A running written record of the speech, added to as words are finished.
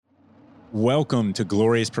Welcome to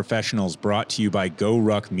Glorious Professionals, brought to you by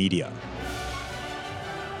GoRuck Media.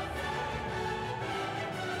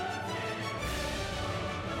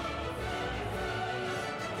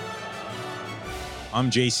 I'm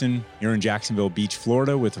Jason, here in Jacksonville Beach,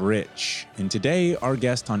 Florida with Rich. And today, our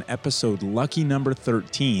guest on episode lucky number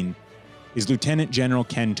 13 is Lieutenant General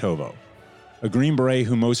Ken Tovo, a Green Beret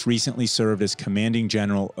who most recently served as Commanding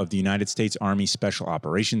General of the United States Army Special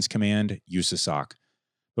Operations Command, USASOC,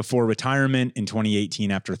 before retirement in 2018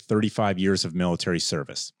 after 35 years of military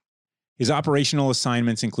service. His operational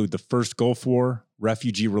assignments include the First Gulf War,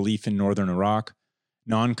 refugee relief in northern Iraq,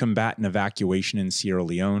 non-combatant evacuation in Sierra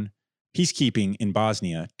Leone, peacekeeping in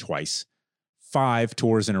Bosnia twice, 5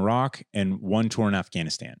 tours in Iraq, and 1 tour in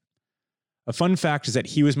Afghanistan. A fun fact is that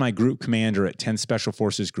he was my group commander at 10th Special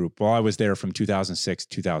Forces Group while I was there from 2006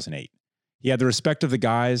 to 2008. He had the respect of the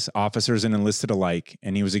guys, officers, and enlisted alike,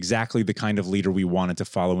 and he was exactly the kind of leader we wanted to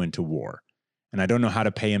follow into war. And I don't know how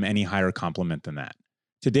to pay him any higher compliment than that.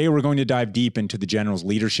 Today, we're going to dive deep into the general's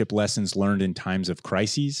leadership lessons learned in times of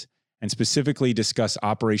crises, and specifically discuss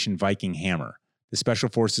Operation Viking Hammer, the Special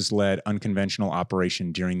Forces-led unconventional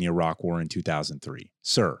operation during the Iraq War in 2003.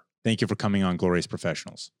 Sir, thank you for coming on Glorious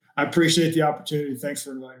Professionals. I appreciate the opportunity. Thanks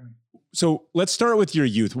for inviting me. So let's start with your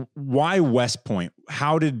youth. Why West Point?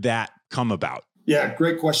 How did that come about? Yeah,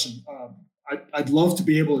 great question. I'd love to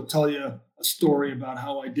be able to tell you a story about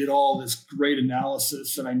how I did all this great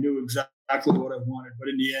analysis and I knew exactly what I wanted. But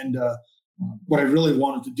in the end, what I really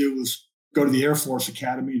wanted to do was go to the Air Force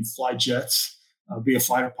Academy and fly jets, be a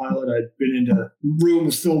fighter pilot. I'd been into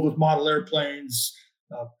rooms filled with model airplanes,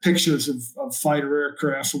 pictures of fighter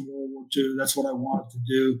aircraft from World War II. That's what I wanted to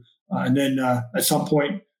do. And then at some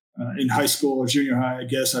point, in high school or junior high, I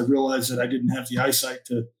guess, I realized that I didn't have the eyesight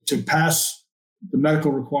to pass the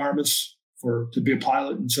medical requirements to be a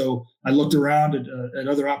pilot. And so I looked around at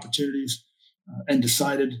other opportunities and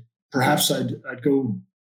decided perhaps I'd go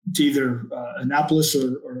to either Annapolis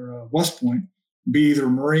or West Point, be either a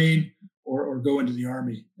Marine or go into the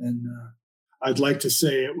Army. And I'd like to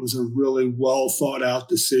say it was a really well thought out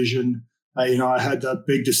decision. I had that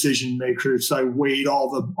big decision maker, so I weighed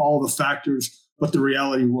all the factors. But the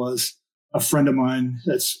reality was, a friend of mine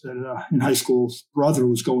that's in high school's brother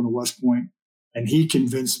was going to West Point, and he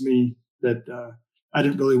convinced me that I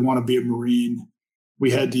didn't really want to be a Marine. We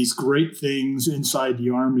had these great things inside the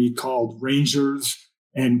Army called Rangers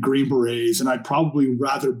and Green Berets, and I'd probably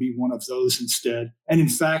rather be one of those instead. And in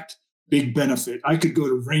fact, big benefit. I could go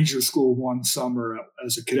to Ranger School one summer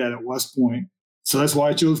as a cadet at West Point. So that's why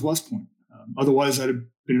I chose West Point. Otherwise, I'd have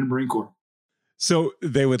been in the Marine Corps. So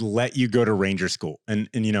they would let you go to Ranger School. And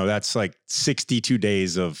that's like 62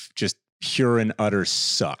 days of just pure and utter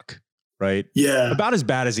suck, right? Yeah. About as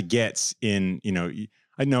bad as it gets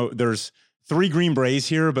I know there's 3 Green Berets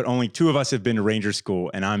here, but only 2 of us have been to Ranger School,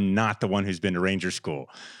 and I'm not the one who's been to Ranger School.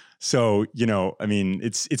 So,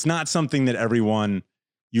 it's not something that everyone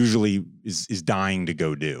usually is dying to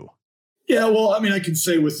go do. Yeah, well, I can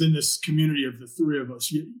say within this community of the 3 of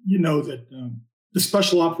us, you know that the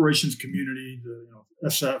special operations community, the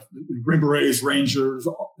SF, the Green Berets, Rangers,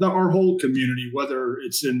 our whole community, whether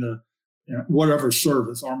it's in the whatever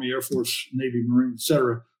service, Army, Air Force, Navy, Marine, et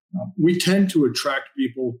cetera, we tend to attract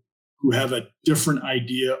people who have a different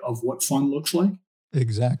idea of what fun looks like.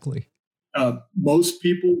 Exactly. Most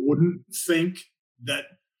people wouldn't think that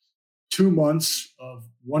 2 months of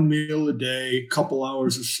 1 meal a day, couple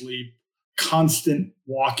hours of sleep, constant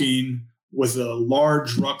walking with a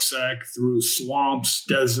large rucksack through swamps,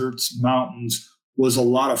 deserts, mountains was a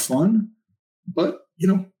lot of fun. But,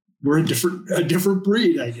 we're a different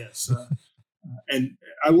breed, I guess. And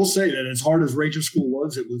I will say that as hard as Ranger School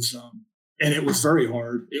was, it was, and it was very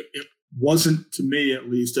hard. It wasn't, to me at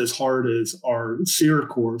least, as hard as our SEER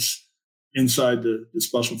course inside the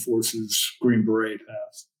Special Forces Green Beret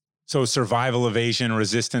has. So survival, evasion,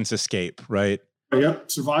 resistance, escape, right?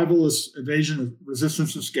 Yep. Survival is evasion,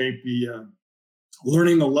 resistance, escape, the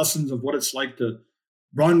learning the lessons of what it's like to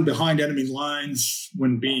run behind enemy lines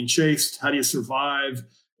when being chased. How do you survive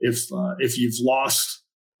if you've lost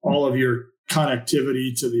all of your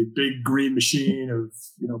connectivity to the big green machine of,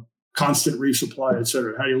 constant resupply, et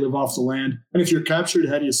cetera? How do you live off the land? And if you're captured,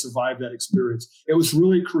 how do you survive that experience? It was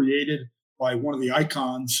really created by one of the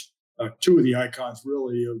icons, 2 of the icons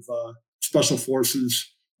really of Special Forces,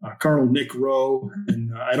 Colonel Nick Rowe, and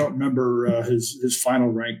I don't remember his final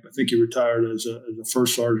rank. I think he retired as a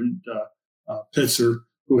first sergeant Pitzer,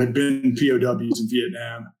 who had been POWs in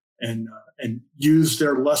Vietnam, and used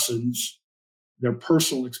their lessons, their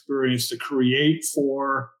personal experience, to create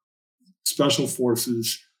for Special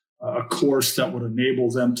Forces a course that would enable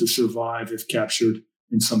them to survive if captured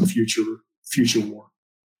in some future war.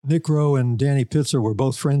 Nick Rowe and Danny Pitzer were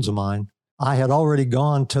both friends of mine. I had already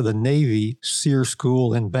gone to the Navy SEER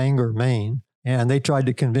school in Bangor, Maine, and they tried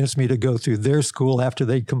to convince me to go through their school after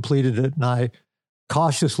they'd completed it, and I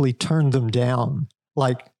cautiously turned them down.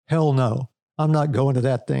 Like, hell no, I'm not going to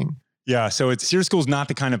that thing. Yeah, so SEER school is not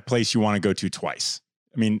the kind of place you want to go to twice.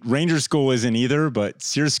 I mean, Ranger school isn't either, but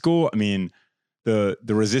SEER school, I mean, the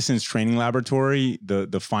resistance training laboratory,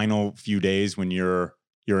 the final few days when you're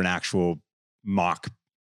an actual mock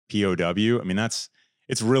POW, I mean,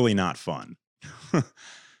 it's really not fun.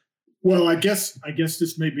 Well, I guess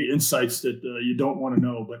this may be insights that you don't want to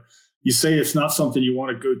know, but you say it's not something you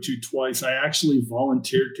want to go to twice. I actually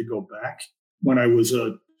volunteered to go back when I was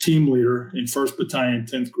a team leader in 1st Battalion,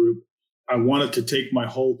 10th Group. I wanted to take my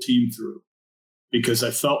whole team through because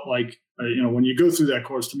I felt like, when you go through that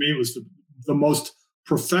course, to me, it was the most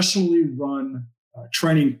professionally run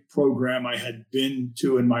training program I had been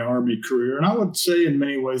to in my Army career. And I would say in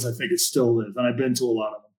many ways, I think it still is. And I've been to a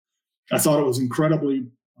lot of them. I thought it was incredibly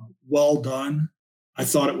well done. I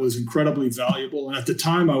thought it was incredibly valuable. And at the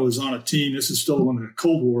time I was on a team, this is still when the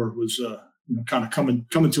Cold War was kind of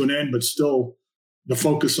coming to an end, but still the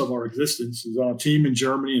focus of our existence is on a team in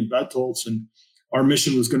Germany in Betholz. And our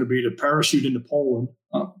mission was going to be to parachute into Poland.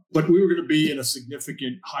 But we were going to be in a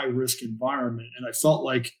significant high risk environment. And I felt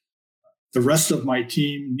like the rest of my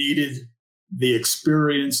team needed the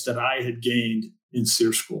experience that I had gained in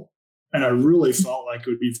SEER school. And I really felt like it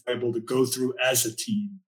would be able to go through as a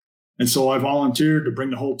team. And so I volunteered to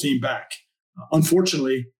bring the whole team back.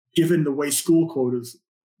 Unfortunately, given the way school quotas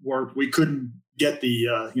worked, we couldn't get the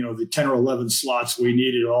 10 or 11 slots we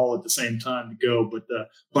needed all at the same time to go.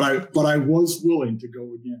 But I was willing to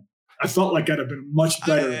go again. I felt like I'd have been much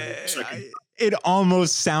better second. It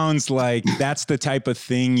almost sounds like that's the type of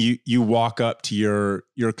thing you walk up to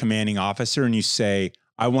your commanding officer and you say,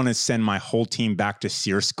 I want to send my whole team back to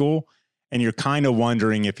SEER school. And you're kind of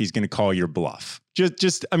wondering if he's going to call your bluff.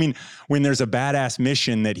 I mean, when there's a badass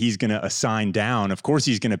mission that he's going to assign down, of course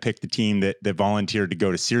he's going to pick the team that volunteered to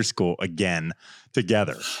go to SEER school again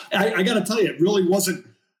together. I got to tell you, it really wasn't.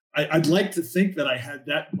 I'd like to think that I had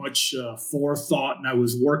that much forethought and I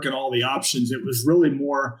was working all the options. It was really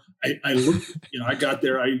more, I looked, I got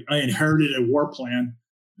there, I inherited a war plan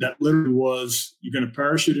that literally was, you're going to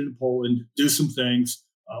parachute into Poland, do some things.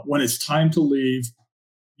 When it's time to leave,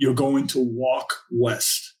 you're going to walk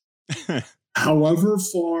west. However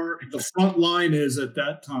far the front line is at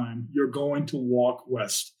that time, you're going to walk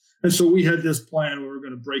west. And so we had this plan where we were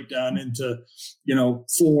going to break down into,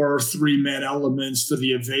 4 3-man elements for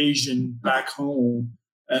the evasion back home.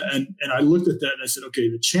 And I looked at that and I said, okay,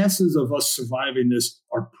 the chances of us surviving this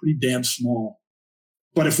are pretty damn small.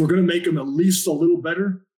 But if we're going to make them at least a little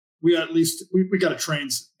better, we got to train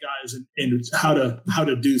guys in how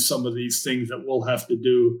to do some of these things that we'll have to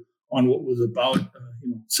do on what was about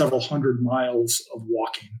several hundred miles of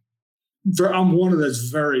walking. I'm one of those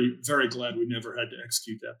very, very glad we never had to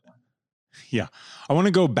execute that plan. Yeah, I want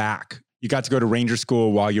to go back. You got to go to Ranger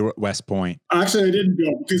School while you were at West Point. Actually, I didn't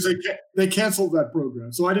go because they canceled that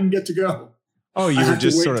program, so I didn't get to go. Oh, you were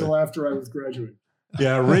just sort of until after I was graduating.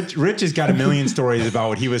 Yeah, Rich has got a million stories about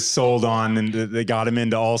what he was sold on, and they got him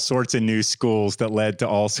into all sorts of new schools that led to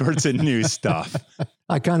all sorts of new stuff.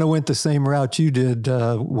 I kind of went the same route you did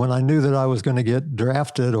when I knew that I was going to get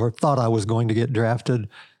drafted or thought I was going to get drafted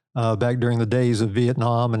back during the days of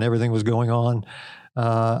Vietnam and everything was going on.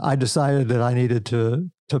 I decided that I needed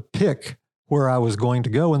to pick where I was going to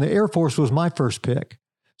go, and the Air Force was my first pick.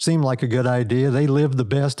 Seemed like a good idea. They lived the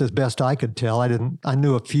best as best I could tell. I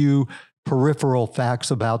knew a few peripheral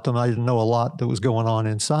facts about them. I didn't know a lot that was going on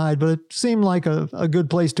inside, but it seemed like a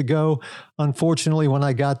good place to go. Unfortunately, when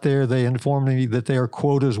I got there, they informed me that their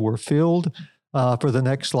quotas were filled for the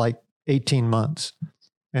next 18 months.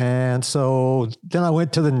 And so then I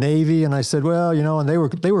went to the Navy and I said, well, and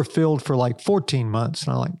they were filled for 14 months.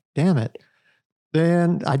 And I'm like, damn it.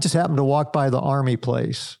 Then I just happened to walk by the Army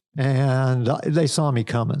place and they saw me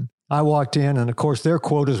coming. I walked in and of course their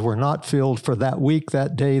quotas were not filled for that week,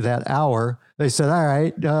 that day, that hour. They said, all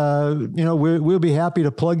right, we'll be happy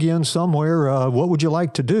to plug you in somewhere. What would you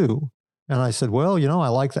like to do? And I said, well, I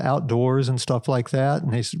like the outdoors and stuff like that.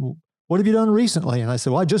 And they said, what have you done recently? And I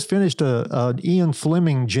said, well, I just finished an Ian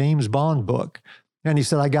Fleming James Bond book. And he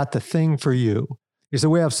said, I got the thing for you. He said,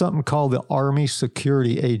 we have something called the Army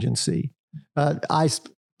Security Agency. I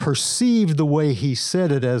perceived the way he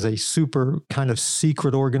said it as a super kind of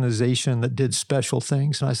secret organization that did special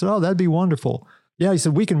things. And I said, oh, that'd be wonderful. Yeah, he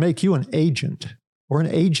said, we can make you an agent or an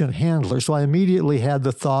agent handler. So I immediately had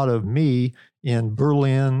the thought of me in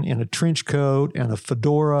Berlin in a trench coat and a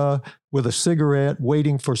fedora with a cigarette,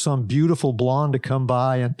 waiting for some beautiful blonde to come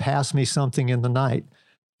by and pass me something in the night.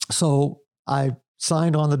 So I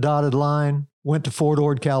signed on the dotted line, went to Fort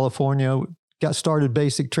Ord, California, got started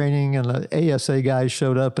basic training, and the ASA guys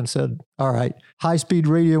showed up and said, all right, high-speed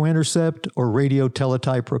radio intercept or radio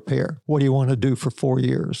teletype repair. What do you want to do for 4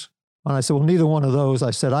 years? And I said, well, neither one of those.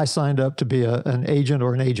 I said, I signed up to be an agent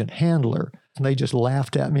or an agent handler. And they just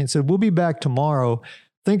laughed at me and said, we'll be back tomorrow.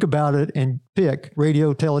 Think about it and pick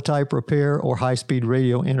radio teletype repair or high-speed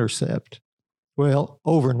radio intercept. Well,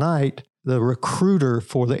 overnight, the recruiter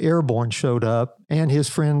for the airborne showed up and his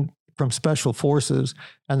friend from Special Forces,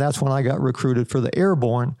 and that's when I got recruited for the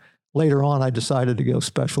airborne. Later on, I decided to go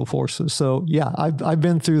Special Forces. So yeah, I've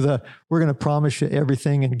been through we're going to promise you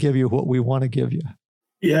everything and give you what we want to give you.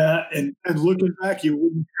 Yeah, and looking back, you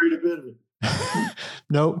wouldn't trade a bit of it.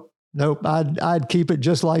 Nope. I'd keep it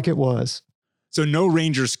just like it was. So no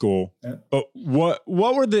Ranger School, but what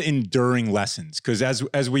were the enduring lessons? Because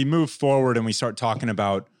as we move forward and we start talking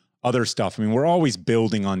about other stuff, I mean, we're always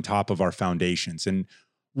building on top of our foundations. And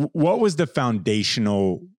what was the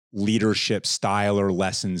foundational leadership style or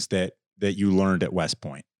lessons that you learned at West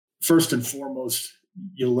Point? First and foremost,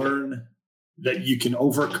 you learn that you can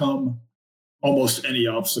overcome almost any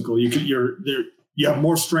obstacle. You have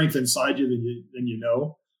more strength inside you than you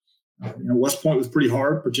know. West Point was pretty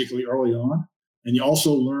hard, particularly early on. And you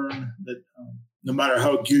also learn that no matter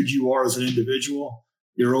how good you are as an individual,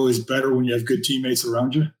 you're always better when you have good teammates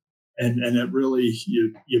around you. And it really,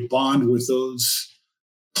 you bond with those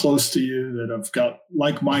close to you that have got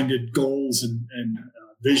like-minded goals and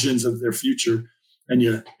visions of their future. And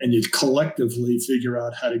you collectively figure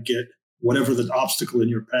out how to get whatever the obstacle in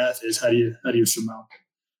your path is. How do you surmount it?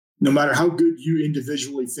 No matter how good you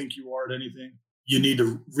individually think you are at anything, you need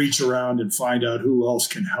to reach around and find out who else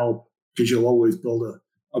can help, because you'll always build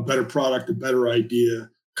a better product, a better idea,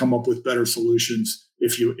 come up with better solutions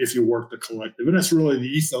if you work the collective. And that's really the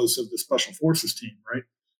ethos of the Special Forces team, right?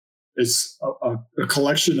 It's a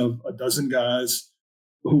collection of a dozen guys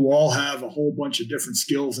who all have a whole bunch of different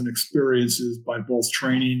skills and experiences by both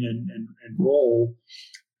training and role,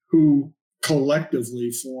 who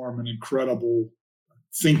collectively form an incredible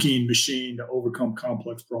thinking machine to overcome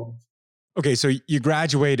complex problems. Okay, so you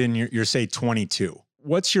graduate and you're say 22.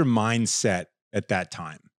 What's your mindset at that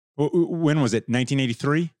time? When was it?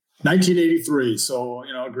 1983? 1983. So,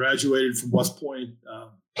 I graduated from West Point,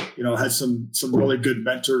 had some really good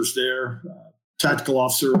mentors there. Tactical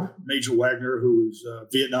officer, Major Wagner, who was a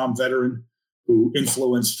Vietnam veteran, who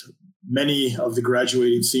influenced many of the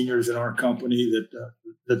graduating seniors in our company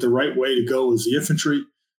that the right way to go was the infantry.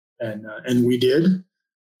 And we did.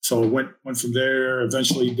 So went from there,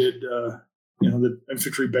 eventually did, the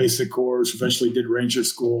infantry basic course, eventually did Ranger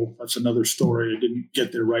School. That's another story. I didn't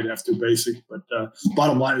get there right after basic, but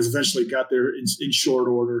bottom line is eventually got there in short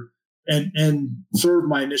order and served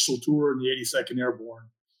my initial tour in the 82nd Airborne,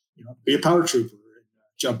 be a power trooper, and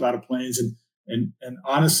jump out of planes. And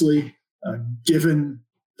honestly, given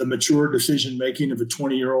the mature decision-making of a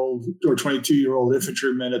 20-year-old or 22-year-old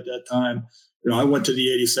infantryman at that time, I went to the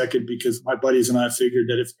 82nd because my buddies and I figured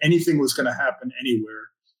that if anything was going to happen anywhere,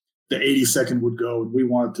 the 82nd would go, and we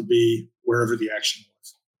wanted to be wherever the action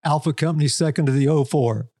was. Alpha Company, second to the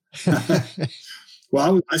 04.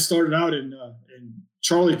 Well, I started out in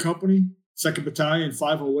Charlie Company, 2nd Battalion,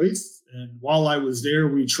 508th. And while I was there,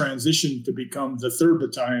 we transitioned to become the 3rd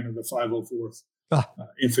Battalion of the 504th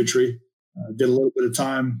Infantry. Did a little bit of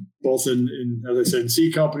time, both in, as I said, in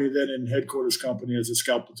C Company, then in Headquarters Company as a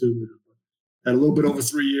scout platoon leader. Had a little bit over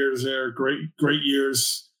 3 years there. Great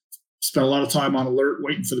years. Spent a lot of time on alert,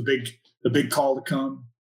 waiting for the big call to come.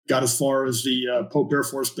 Got as far as the Pope Air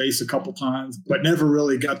Force Base a couple times, but never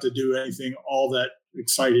really got to do anything all that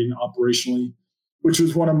exciting operationally, which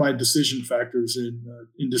was one of my decision factors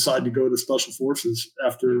in deciding to go to Special Forces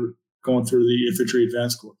after going through the Infantry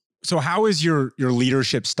Advanced Corps. So how is your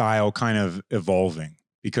leadership style kind of evolving?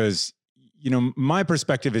 Because my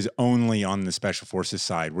perspective is only on the Special Forces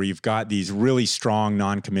side, where you've got these really strong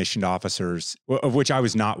non-commissioned officers, of which I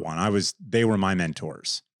was not one. They were my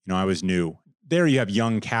mentors. I was new. There you have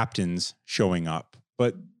young captains showing up,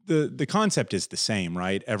 but the concept is the same,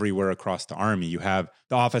 right? Everywhere across the Army, you have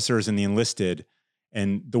the officers and the enlisted,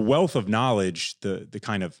 and the wealth of knowledge, the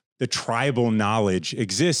kind of the tribal knowledge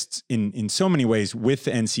exists in so many ways with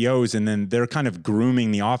the NCOs, and then they're kind of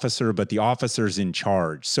grooming the officer, but the officer's in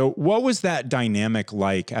charge. So what was that dynamic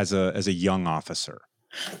like as a young officer?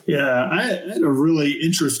 Yeah, I had a really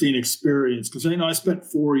interesting experience because I spent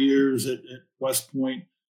 4 years at West Point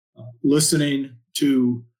listening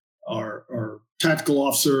to our tactical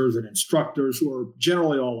officers and instructors who are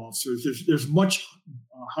generally all officers. There's much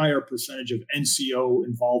higher percentage of NCO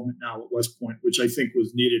involvement now at West Point, which I think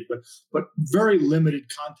was needed, but very limited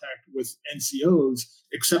contact with NCOs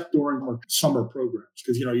except during our summer programs.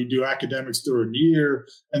 Because, you do academics during the year,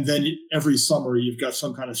 and then every summer you've got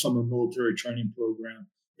some kind of summer military training program.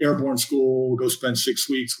 Airborne school, go spend 6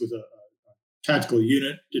 weeks with a tactical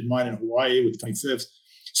unit, did mine in Hawaii with the 25th.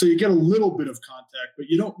 So you get a little bit of contact, but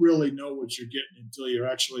you don't really know what you're getting until you're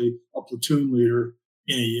actually a platoon leader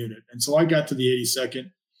in a unit. And so I got to the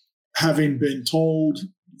 82nd, having been told,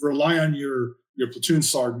 rely on your platoon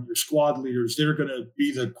sergeant, your squad leaders. They're going to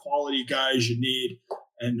be the quality guys you need.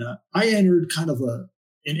 And I entered kind of an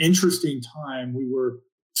interesting time. We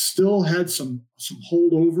still had some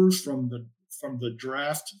holdovers from the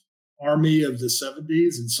draft Army of the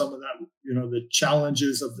 70s, and some of that, the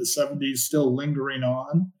challenges of the 70s still lingering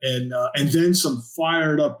on, and then some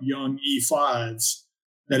fired up young E5s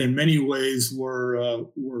that in many ways were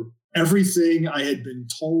everything I had been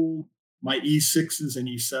told my E6s and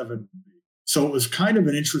E7 would be. So it was kind of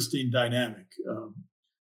an interesting dynamic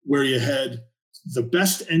where you had the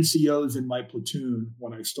best NCOs in my platoon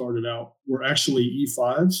when I started out were actually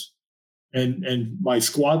E5s, and my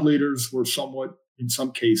squad leaders were somewhat, in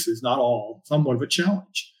some cases, not all, somewhat of a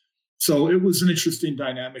challenge. So it was an interesting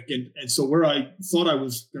dynamic. And so where I thought I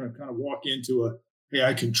was going to kind of walk into hey,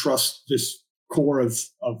 I can trust this core of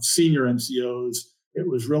senior NCOs, it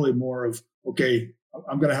was really more of, okay,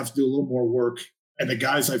 I'm going to have to do a little more work. And the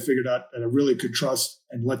guys I figured out that I really could trust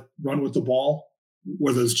and let run with the ball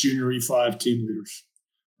were those junior E5 team leaders.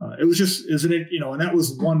 It was just, isn't it, and that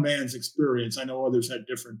was one man's experience. I know others had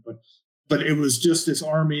different, but it was just this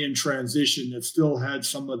Army in transition that still had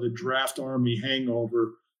some of the draft Army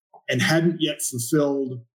hangover and hadn't yet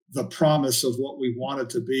fulfilled the promise of what we wanted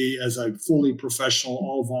to be as a fully professional,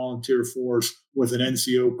 all volunteer force with an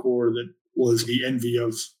NCO corps that was the envy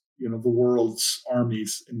of, the world's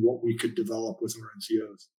armies and what we could develop with our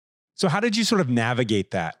NCOs. So how did you sort of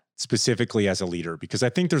navigate that specifically as a leader? Because I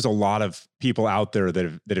think there's a lot of people out there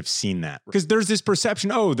that have seen that. Because there's this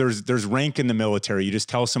perception, there's rank in the military. You just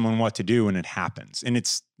tell someone what to do and it happens. And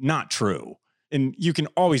it's not true. And you can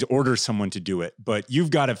always order someone to do it, but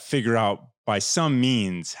you've got to figure out by some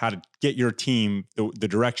means how to get your team the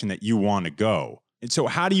direction that you want to go. And so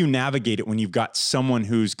how do you navigate it when you've got someone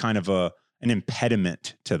who's kind of an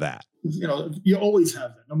impediment to that? You always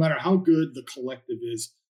have that. No matter how good the collective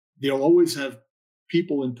is, they'll always have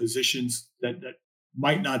people in positions that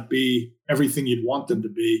might not be everything you'd want them to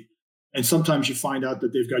be. And sometimes you find out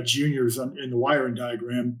that they've got juniors in the wiring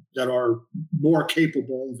diagram that are more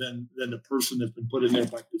capable than the person that's been put in there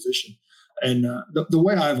by position. And the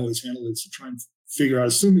way I've always handled it is to try and figure out,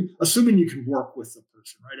 assuming you can work with the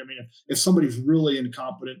person, right? I mean, if somebody's really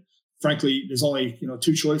incompetent, frankly, there's only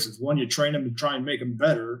two choices. One, you train them and try and make them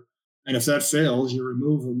better. And if that fails, you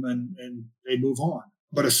remove them and they move on.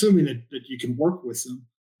 But assuming that you can work with them,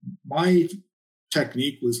 my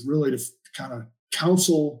technique was really to kind of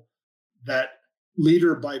counsel that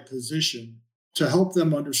leader by position to help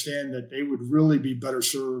them understand that they would really be better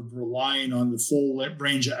served relying on the full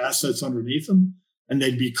range of assets underneath them, and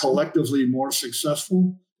they'd be collectively more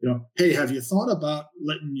successful. Hey, have you thought about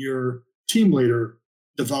letting your team leader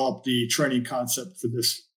develop the training concept for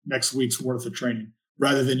this next week's worth of training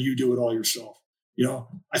rather than you do it all yourself?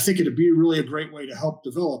 I think it'd be really a great way to help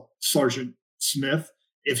develop Sergeant Smith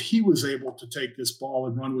if he was able to take this ball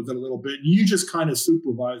and run with it a little bit. And you just kind of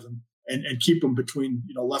supervise him and keep them between,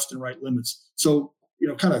 left and right limits. So,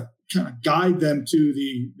 kind of guide them to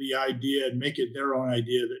the idea and make it their own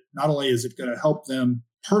idea that not only is it going to help them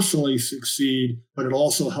personally succeed, but it'll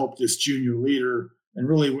also help this junior leader. And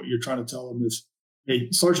really what you're trying to tell them is, hey,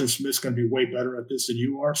 Sergeant Smith's going to be way better at this than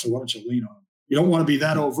you are. So why don't you lean on him? You don't want to be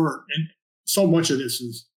that overt. And so much of this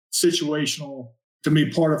is situational. To me,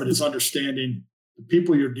 part of it is understanding the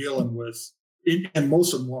people you're dealing with, and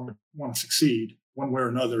most of them want to succeed one way or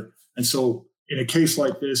another. And so in a case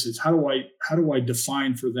like this, it's how do I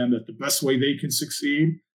define for them that the best way they can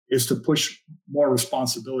succeed is to push more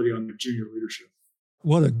responsibility on their junior leadership.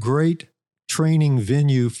 What a great training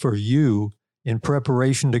venue for you in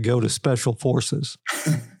preparation to go to Special Forces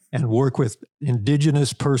and work with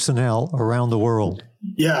indigenous personnel around the world.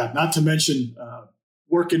 Yeah, not to mention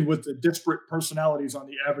working with the disparate personalities on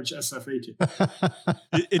the average SFA team.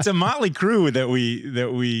 It's a motley crew that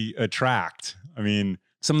we attract. I mean,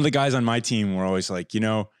 some of the guys on my team were always like,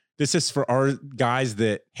 this is for our guys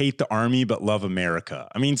that hate the Army but love America.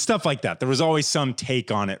 I mean, stuff like that. There was always some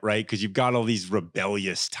take on it, right? Because you've got all these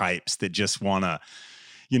rebellious types that just want to,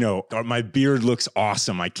 my beard looks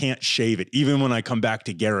awesome. I can't shave it. Even when I come back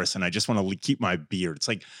to garrison, I just want to keep my beard. It's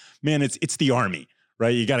like, man, it's the Army,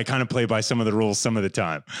 right? You got to kind of play by some of the rules some of the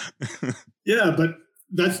time. Yeah, but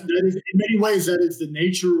that is in many ways, that is the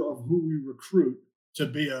nature of who we recruit to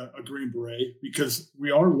be a Green Beret, because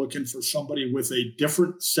we are looking for somebody with a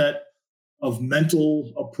different set of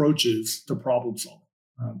mental approaches to problem solving,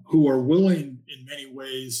 who are willing in many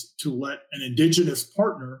ways to let an indigenous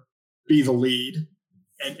partner be the lead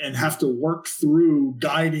and have to work through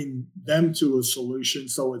guiding them to a solution.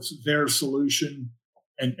 So it's their solution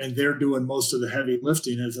and they're doing most of the heavy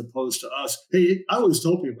lifting as opposed to us. Hey, I always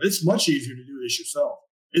tell people, it's much easier to do this yourself.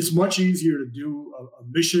 It's much easier to do a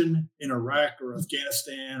mission in Iraq or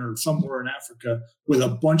Afghanistan or somewhere in Africa with a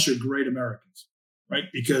bunch of great Americans, right?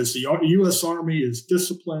 Because the U.S. Army is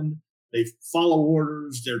disciplined. They follow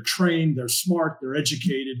orders. They're trained. They're smart. They're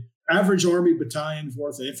educated. Average Army battalion's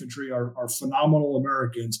worth of infantry are phenomenal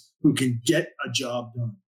Americans who can get a job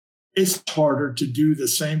done. It's harder to do the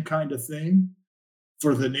same kind of thing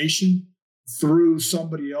for the nation through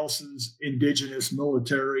somebody else's indigenous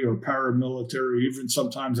military or paramilitary, even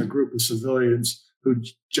sometimes a group of civilians who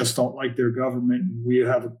just don't like their government and we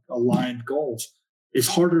have aligned goals. It's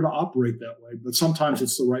harder to operate that way, but sometimes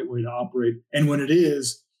it's the right way to operate. And when it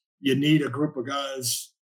is, you need a group of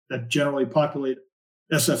guys that generally populate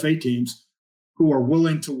SFA teams who are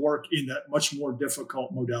willing to work in that much more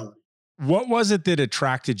difficult modality. What was it that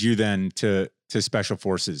attracted you then to Special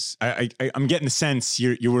Forces? I'm getting the sense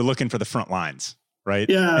you were looking for the front lines, right?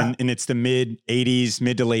 Yeah. And it's the mid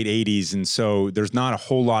to late 80s. And so there's not a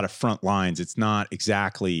whole lot of front lines. It's not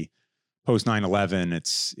exactly post 9/11.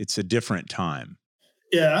 It's a different time.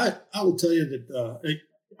 Yeah, I will tell you that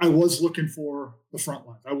I was looking for the front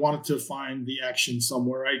lines. I wanted to find the action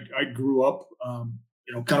somewhere. I grew up,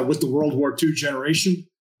 kind of with the World War II generation.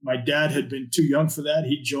 My dad had been too young for that.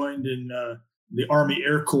 He joined in the Army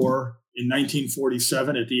Air Corps in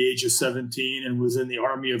 1947 at the age of 17 and was in the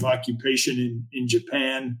Army of Occupation in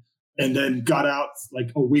Japan, and then got out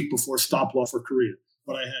like a week before stop law for Korea.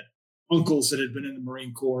 But I had uncles that had been in the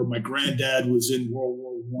Marine Corps. My granddad was in World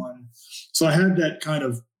War I. So I had that kind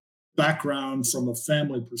of background from a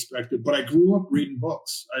family perspective, but I grew up reading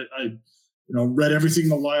books. I read everything in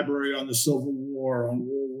the library on the Civil War, on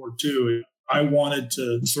World War II. I wanted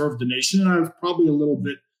to serve the nation, and I was probably a little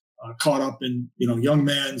bit caught up in, young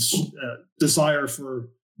man's desire for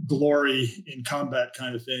glory in combat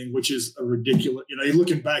kind of thing, which is a ridiculous, you're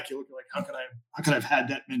looking back, you're looking like, how could I have had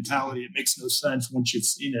that mentality? It makes no sense once you've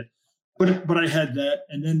seen it. But I had that.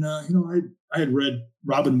 And then, I had read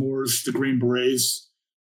Robin Moore's The Green Berets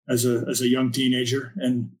as a young teenager.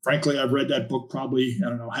 And frankly, I've read that book probably,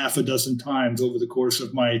 half a dozen times over the course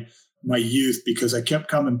of my youth, because I kept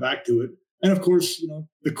coming back to it. And of course,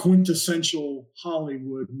 the quintessential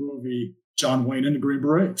Hollywood movie, John Wayne and the Green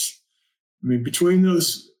Berets. I mean, between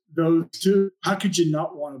those two, how could you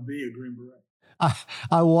not want to be a Green Beret?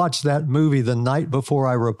 I watched that movie the night before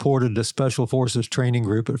I reported to Special Forces Training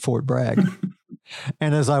Group at Fort Bragg.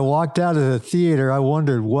 And as I walked out of the theater, I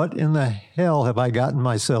wondered, what in the hell have I gotten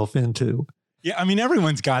myself into? Yeah, I mean,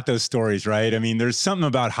 everyone's got those stories, right? I mean, there's something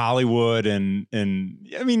about Hollywood and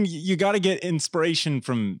I mean, you got to get inspiration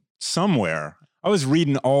from somewhere. I was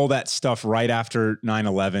reading all that stuff right after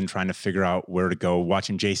 9/11, trying to figure out where to go,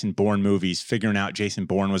 watching Jason Bourne movies, figuring out Jason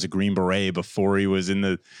Bourne was a Green Beret before he was in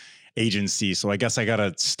the agency. So I guess I got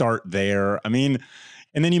to start there. I mean,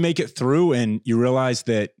 and then you make it through and you realize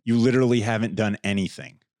that you literally haven't done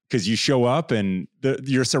anything, because you show up and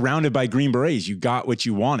you're surrounded by Green Berets. You got what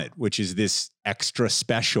you wanted, which is this extra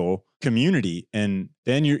special community. And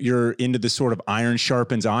then you're into the sort of iron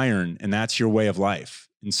sharpens iron, and that's your way of life.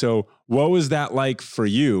 And so what was that like for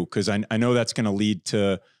you? Because I know that's going to lead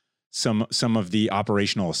to some of the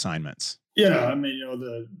operational assignments. Yeah, I mean,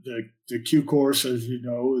 the Q course, as you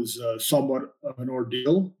know, is somewhat of an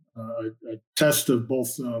ordeal, a test of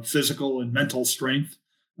both physical and mental strength.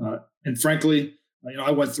 And frankly,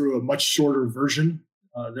 I went through a much shorter version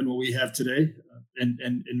than what we have today. And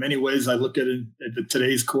in many ways, I look at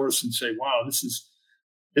today's course and say, wow, this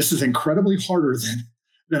is incredibly harder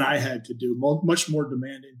than I had to do, much more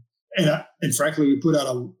demanding. And frankly, we put out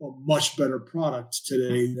a much better product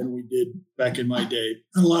today than we did back in my day.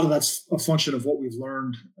 And a lot of that's a function of what we've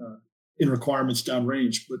learned in requirements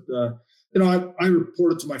downrange. But, I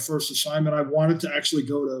reported to my first assignment. I wanted to actually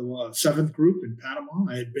go to 7th Group in Panama.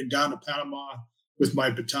 I had been down to Panama with my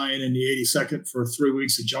battalion in the 82nd for 3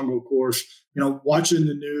 weeks of jungle course. Watching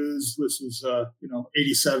the news, this was,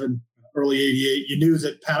 87, early 88. You knew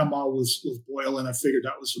that Panama was boiling. I figured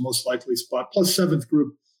that was the most likely spot. Plus 7th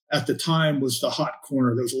Group at the time was the hot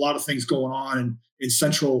corner. There was a lot of things going on in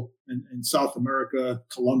Central and South America,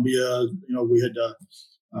 Colombia. We had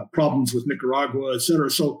problems with Nicaragua, et cetera.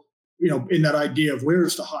 So, in that idea of where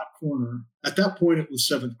is the hot corner, at that point it was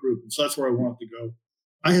 7th group. And so that's where I wanted to go.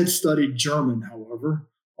 I had studied German, however,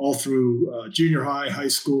 all through junior high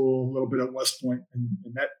school, a little bit at West Point,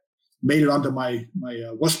 and that made it onto my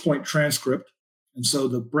West Point transcript. And so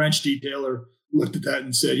the branch detailer looked at that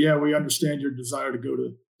and said, yeah, we understand your desire to go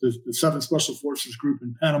to the 7th Special Forces Group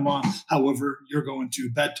in Panama. However, you're going to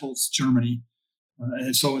Bad Tolz, Germany.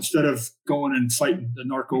 And so instead of going and fighting the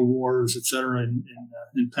narco wars, et cetera,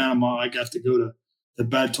 in Panama, I got to go to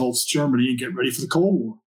Bad Tolz, Germany, and get ready for the Cold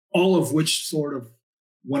War, all of which sort of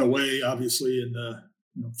went away, obviously, in the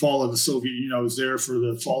fall of the Soviet Union. I was there for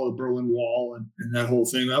the fall of the Berlin Wall and that whole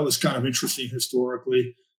thing. That was kind of interesting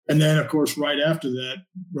historically. And then, of course, right after that,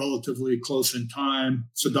 relatively close in time,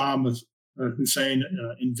 Saddam Hussein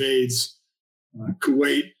invades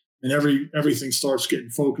Kuwait, and everything starts getting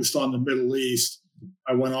focused on the Middle East.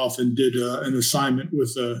 I went off and did an assignment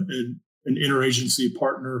with an interagency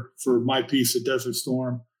partner for my piece at Desert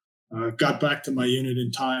Storm. Got back to my unit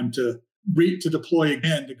in time to deploy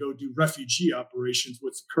again to go do refugee operations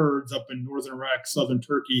with the Kurds up in northern Iraq, southern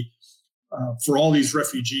Turkey, for all these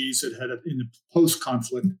refugees that had, in the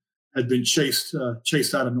post-conflict, had been chased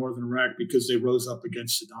out of northern Iraq because they rose up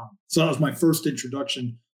against Saddam. So that was my first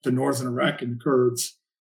introduction to northern Iraq and the Kurds.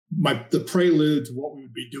 The prelude to what we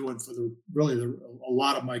would be doing for a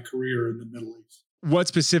lot of my career in the Middle East. What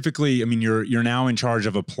specifically? I mean, you're now in charge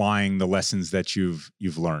of applying the lessons that you've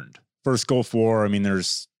learned. First Gulf War. I mean,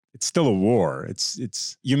 it's still a war.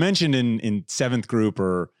 It's you mentioned in 7th Group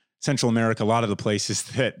or Central America, a lot of the places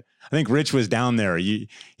that I think Rich was down there. He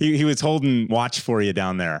was holding watch for you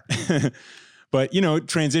down there. But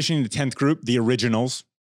transitioning to 10th Group, the originals,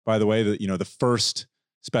 by the way, the first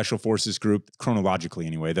Special Forces Group, chronologically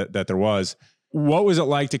anyway, that there was. What was it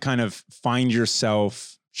like to kind of find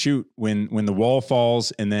yourself when the wall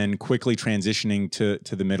falls and then quickly transitioning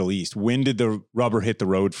to the Middle East? When did the rubber hit the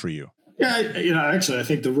road for you? Yeah, actually, I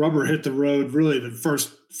think the rubber hit the road really the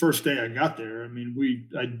first day I got there. I mean,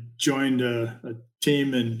 I joined a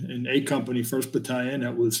team in A Company, 1st Battalion,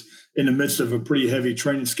 that was in the midst of a pretty heavy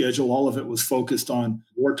training schedule. All of it was focused on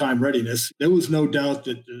wartime readiness. There was no doubt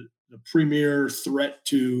that the premier threat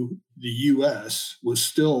to the U.S. was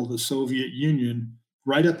still the Soviet Union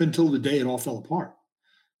right up until the day it all fell apart.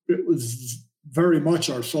 It was very much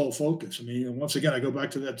our sole focus. I mean, once again, I go back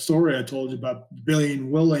to that story I told you about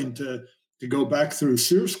being willing to go back through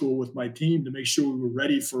SEER school with my team to make sure we were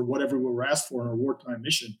ready for whatever we were asked for in our wartime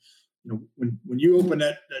mission. When you open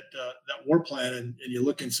that war plan and you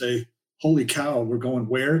look and say, holy cow, we're going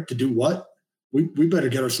where to do what? We better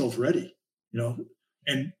get ourselves ready,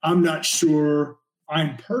 And I'm not sure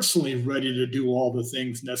I'm personally ready to do all the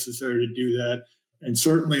things necessary to do that. And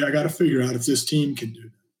certainly I got to figure out if this team can do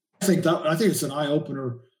that. I think it's an eye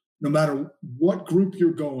opener, no matter what group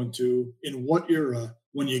you're going to, in what era,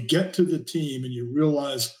 when you get to the team and you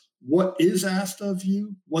realize what is asked of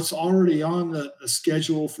you, what's already on the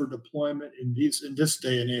schedule for deployment in this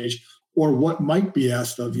day and age, or what might be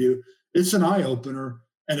asked of you, it's an eye opener.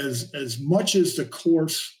 And as much as the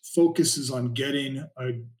course focuses on getting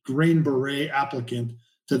a Green Beret applicant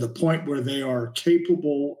to the point where they are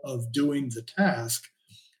capable of doing the task,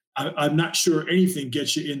 I'm not sure anything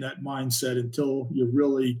gets you in that mindset until you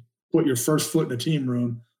really put your first foot in a team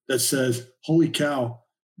room that says, holy cow,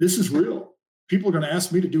 this is real. People are going to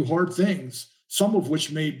ask me to do hard things, some of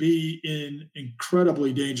which may be in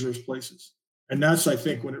incredibly dangerous places. And that's, I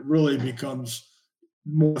think, when it really becomes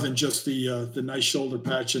more than just the nice shoulder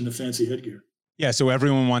patch and the fancy headgear. Yeah, so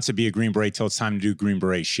everyone wants to be a Green Beret till it's time to do Green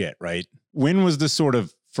Beret shit, right? When was the sort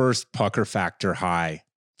of first pucker factor high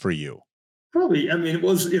for you? Probably, I mean, it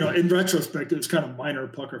was, in retrospect, it was kind of minor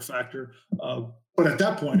pucker factor. But at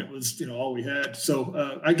that point, it was, all we had.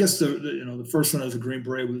 So I guess the first one as a Green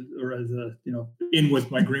Beret was, or as a, in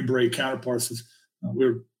with my Green Beret counterparts is we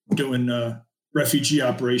were doing refugee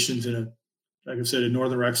operations like I said, in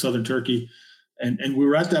northern Iraq, southern Turkey. And we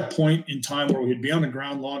were at that point in time where we'd be on the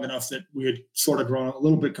ground long enough that we had sort of grown a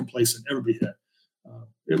little bit complacent. Everybody had.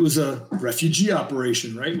 It was a refugee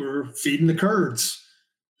operation, right? We were feeding the Kurds,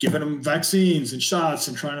 giving them vaccines and shots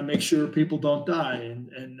and trying to make sure people don't die.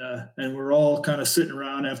 And we're all kind of sitting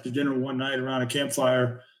around after dinner one night around a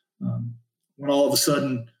campfire when all of a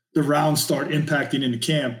sudden the rounds start impacting in the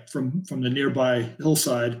camp from the nearby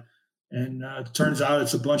hillside. And it turns out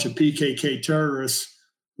it's a bunch of PKK terrorists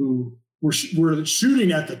who were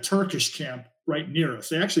shooting at the Turkish camp right near us.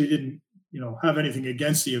 They actually didn't have anything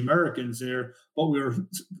against the Americans there, but we were,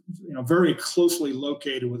 very closely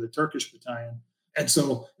located with a Turkish battalion. And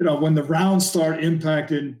so, when the rounds start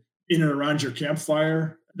impacting in and around your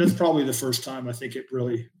campfire, that's probably the first time I think it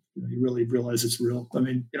really, you really realize it's real. I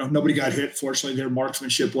mean, nobody got hit. Fortunately, their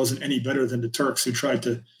marksmanship wasn't any better than the Turks, who tried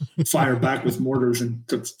to fire back with mortars and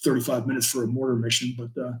took 35 minutes for a mortar mission.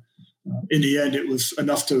 But in the end, it was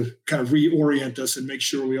enough to kind of reorient us and make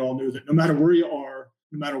sure we all knew that no matter where you are,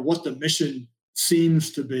 no matter what the mission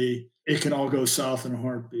seems to be, it can all go south in a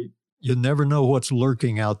heartbeat. You never know what's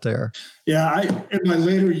lurking out there. Yeah, in my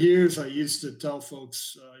later years, I used to tell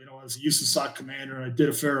folks, I was a USASOC commander, and I did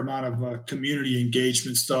a fair amount of community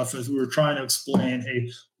engagement stuff as we were trying to explain,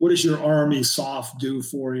 hey, what does your Army SOF do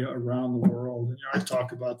for you around the world? And I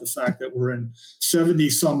talk about the fact that we're in 70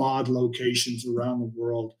 some odd locations around the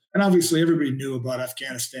world. And obviously everybody knew about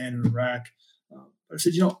Afghanistan and Iraq. I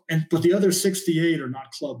said, but the other 68 are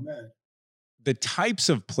not Club Med. The types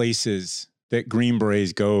of places that Green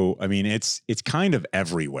Berets go, I mean, it's kind of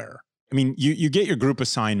everywhere. I mean, you get your group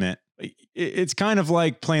assignment. It's kind of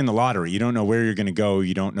like playing the lottery. You don't know where you're going to go.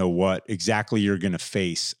 You don't know what exactly you're going to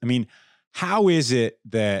face. I mean, how is it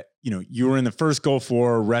that, you were in the first Gulf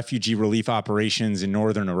War refugee relief operations in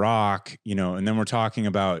northern Iraq, and then we're talking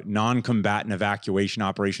about non-combatant evacuation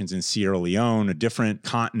operations in Sierra Leone, a different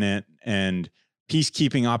continent, and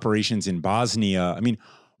peacekeeping operations in Bosnia. I mean,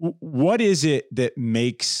 what is it that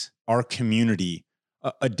makes our community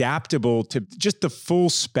adaptable to just the full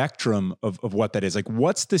spectrum of what that is? Like,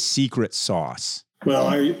 what's the secret sauce?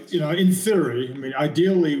 Well, in theory,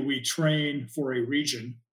 ideally we train for a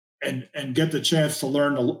region and get the chance to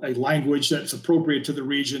learn a language that's appropriate to the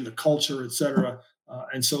region, the culture, et cetera.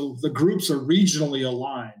 And so the groups are regionally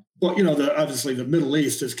aligned. But, obviously the Middle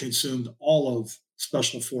East has consumed all of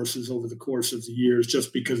special forces over the course of the years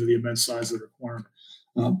just because of the immense size of the requirement.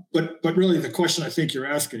 But really the question I think you're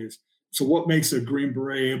asking is, so what makes a Green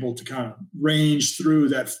Beret able to kind of range through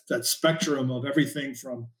that spectrum of everything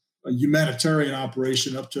from a humanitarian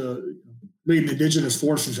operation up to leading indigenous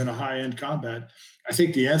forces in a high-end combat? I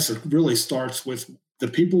think the answer really starts with the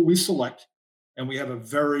people we select, and we have a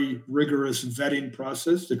very rigorous vetting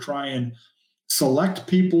process to try and select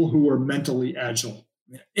people who are mentally agile.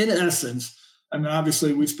 In essence,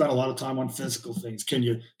 obviously we spent a lot of time on physical things. Can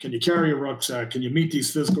you carry a rucksack? Can you meet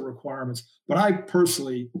these physical requirements? But I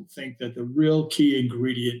personally think that the real key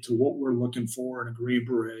ingredient to what we're looking for in a Green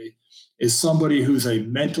Beret is somebody who's a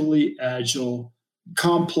mentally agile,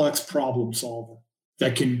 complex problem solver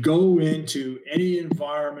that can go into any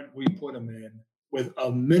environment we put them in with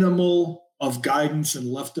a minimal of guidance and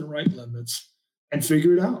left and right limits and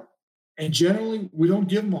figure it out. And generally, we don't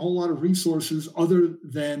give them a whole lot of resources other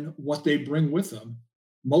than what they bring with them,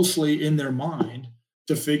 mostly in their mind,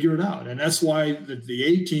 to figure it out. And that's why the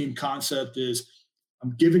A-team concept is,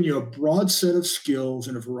 I'm giving you a broad set of skills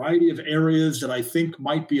in a variety of areas that I think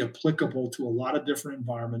might be applicable to a lot of different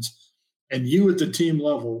environments. And you at the team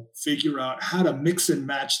level figure out how to mix and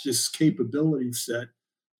match this capability set,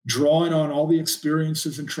 drawing on all the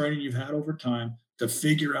experiences and training you've had over time to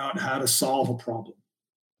figure out how to solve a problem.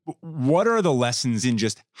 What are the lessons in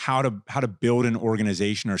just how to build an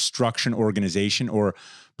organization or structure an organization or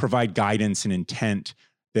provide guidance and intent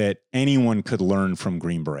that anyone could learn from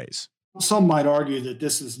Green Berets? Some might argue that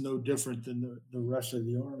this is no different than the rest of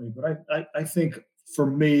the Army, but I think for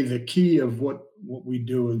me, the key of what we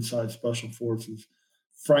do inside Special Forces,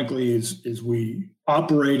 frankly, is we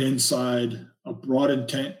operate inside a broad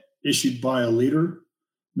intent issued by a leader.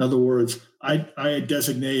 In other words, I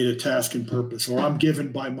designate a task and purpose, or I'm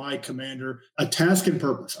given by my commander a task and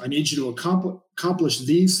purpose. I need you to accomplish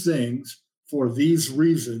these things for these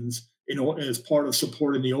reasons, as part of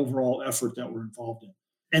supporting the overall effort that we're involved in.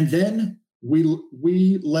 And then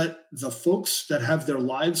we let the folks that have their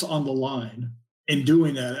lives on the line in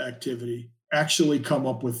doing that activity actually come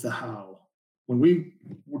up with the how. When we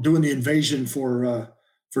were doing the invasion for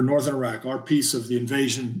Northern Iraq, our piece of the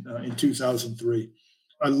invasion in 2003,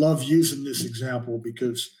 I love using this example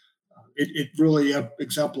because it really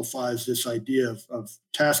exemplifies this idea of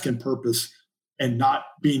task and purpose and not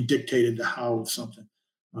being dictated the how of something.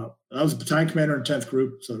 I was a battalion commander in 10th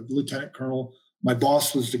Group, so lieutenant colonel. My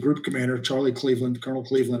boss was the group commander, Charlie Cleveland, Colonel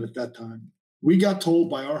Cleveland at that time. We got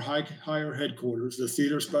told by our higher headquarters, the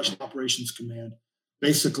Theater Special Operations Command,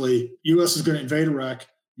 basically, U.S. is going to invade Iraq.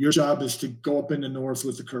 Your job is to go up in the north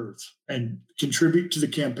with the Kurds and contribute to the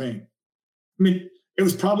campaign. It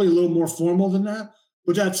was probably a little more formal than that,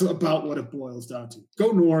 but that's about what it boils down to.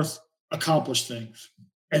 Go north, accomplish things.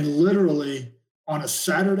 And literally on a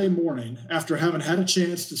Saturday morning, after having had a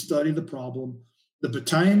chance to study the problem, the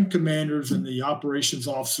battalion commanders and the operations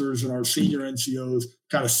officers and our senior NCOs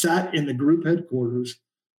kind of sat in the group headquarters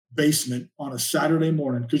basement on a Saturday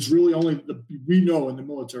morning, because really we know in the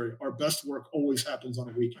military, our best work always happens on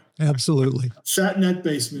a weekend. Absolutely. Sat in that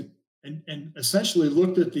basement and essentially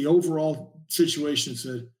looked at the overall situation and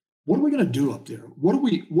said, what are we going to do up there? What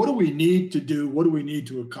do we need to do? What do we need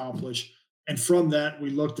to accomplish? And from that, we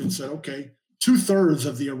looked and said, okay, 2/3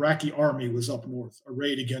 of the Iraqi army was up north,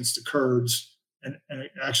 arrayed against the Kurds and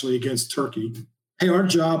actually against Turkey. Hey, our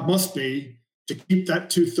job must be to keep that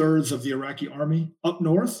 2/3 of the Iraqi army up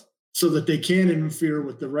north so that they can't interfere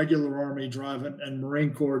with the regular army driving and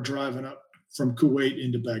Marine Corps driving up from Kuwait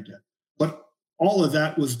into Baghdad. But all of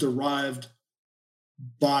that was derived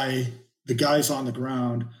by the guys on the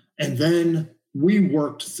ground. And then we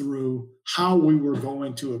worked through how we were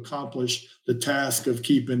going to accomplish the task of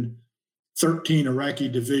keeping 13 Iraqi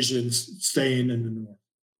divisions staying in the north.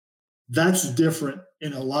 That's different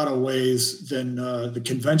in a lot of ways than the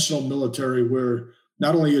conventional military, where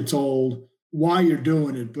not only you're told why you're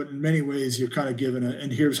doing it, but in many ways you're kind of given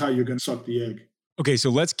and here's how you're going to suck the egg. Okay, so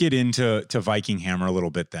let's get into Viking Hammer a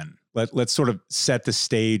little bit then. Let's sort of set the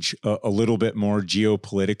stage a little bit more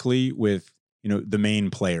geopolitically with, the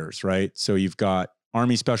main players, right? So you've got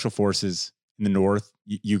Army Special Forces in the north,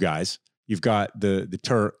 you guys. You've got the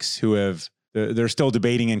Turks who they're still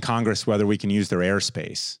debating in Congress whether we can use their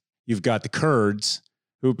airspace. You've got the Kurds,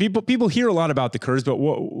 who people hear a lot about the Kurds, but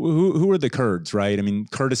who are the Kurds, right? I mean,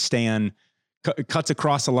 Kurdistan cuts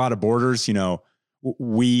across a lot of borders.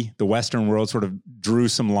 We, the Western world, sort of drew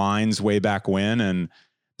some lines way back when, and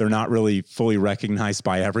they're not really fully recognized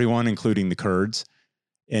by everyone, including the Kurds.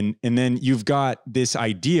 And then you've got this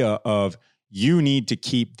idea of you need to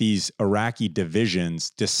keep these Iraqi divisions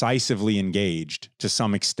decisively engaged to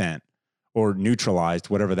some extent, or neutralized,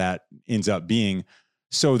 whatever that ends up being,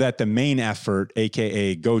 so that the main effort,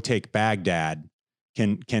 aka go take Baghdad,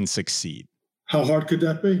 can succeed. How hard could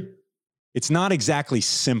that be? It's not exactly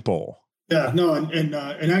simple. Yeah, no, and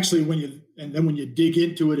actually when you dig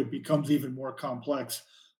into it, it becomes even more complex.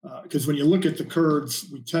 Because when you look at the Kurds,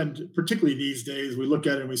 we tend to, particularly these days, we look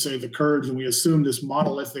at it and we say the Kurds, and we assume this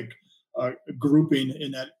monolithic grouping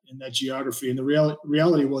in that geography. And the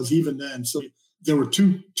reality was, even then, so there were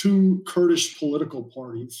two Kurdish political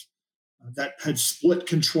parties that had split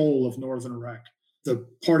control of northern Iraq. The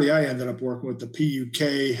party I ended up working with, the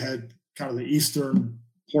PUK, had kind of the eastern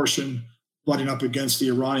portion butting up against the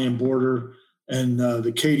Iranian border, and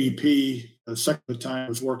the KDP, the second battalion I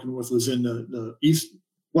was working with, was in the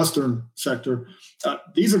western sector.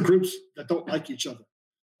 These are groups that don't like each other.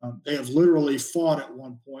 They have literally fought at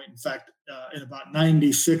one point. In fact, in about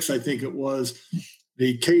 96, I think it was,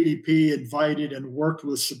 the KDP invited and worked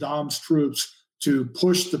with Saddam's troops to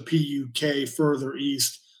push the PUK further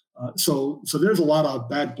east. So there's a lot of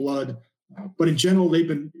bad blood. But in general, they've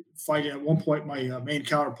been fighting. At one point, my main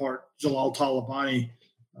counterpart, Jalal Talabani,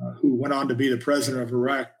 who went on to be the president of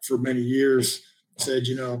Iraq for many years, said,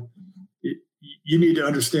 you need to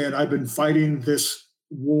understand, I've been fighting this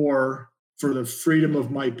war for the freedom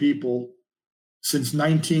of my people since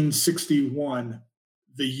 1961,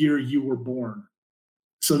 the year you were born.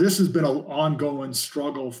 So this has been an ongoing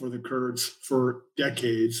struggle for the Kurds for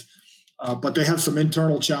decades. But they have some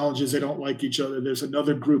internal challenges. They don't like each other. There's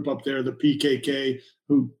another group up there, the PKK,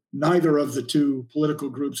 who neither of the two political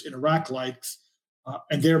groups in Iraq likes.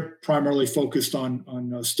 And they're primarily focused on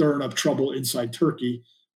stirring up trouble inside Turkey,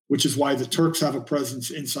 which is why the Turks have a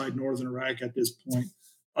presence inside northern Iraq at this point.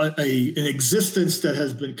 An existence that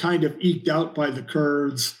has been kind of eked out by the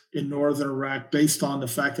Kurds in northern Iraq based on the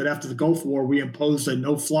fact that after the Gulf War, we imposed a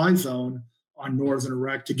no-fly zone on northern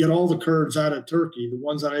Iraq to get all the Kurds out of Turkey, the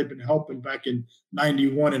ones that I had been helping back in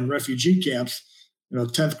 91 in refugee camps.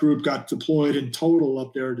 10th Group got deployed in total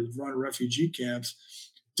up there to run refugee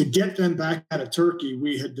camps. To get them back out of Turkey,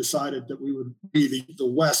 we had decided that we would be the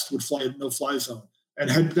West would fly a no-fly zone.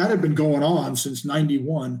 And that had been going on since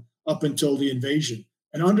 91 up until the invasion.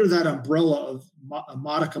 And under that umbrella of a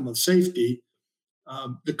modicum of safety,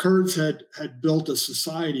 the Kurds had built a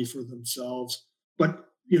society for themselves. But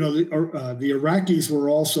the Iraqis were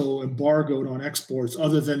also embargoed on exports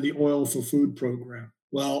other than the oil for food program.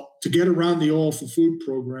 Well, to get around the oil for food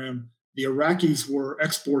program, the Iraqis were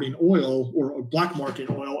exporting oil or black market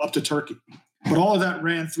oil up to Turkey. But all of that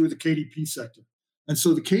ran through the KDP sector. And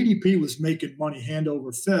so the KDP was making money hand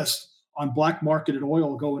over fist on black marketed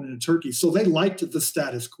oil going into Turkey. So they liked the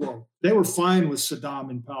status quo. They were fine with Saddam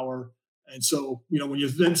in power. And so, when you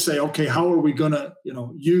then say, okay, how are we going to,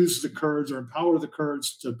 use the Kurds or empower the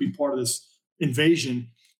Kurds to be part of this invasion?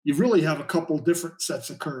 You really have a couple different sets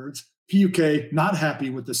of Kurds. PUK not happy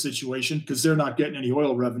with the situation because they're not getting any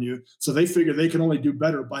oil revenue. So they figure they can only do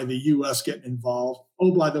better by the U.S. getting involved.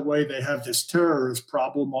 Oh, by the way, they have this terrorist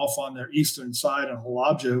problem off on their eastern side in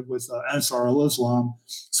Halabja with Ansar al-Islam.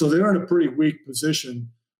 So they're in a pretty weak position.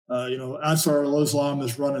 Ansar al-Islam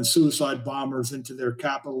is running suicide bombers into their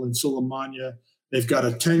capital in Sulaymaniyah. They've got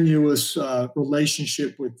a tenuous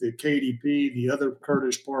relationship with the KDP, the other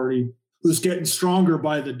Kurdish party, who's getting stronger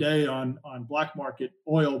by the day on black market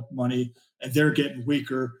oil money, and they're getting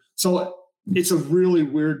weaker. So it's a really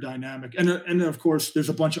weird dynamic. And then, of course, there's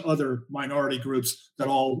a bunch of other minority groups that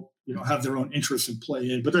all have their own interests and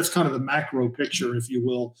play in. But that's kind of the macro picture, if you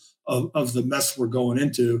will, of the mess we're going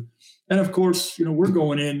into. And, of course, we're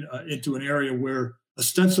going into an area where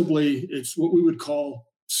ostensibly it's what we would call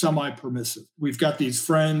semi-permissive. We've got these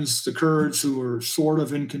friends, the Kurds, who are sort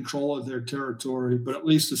of in control of their territory, but at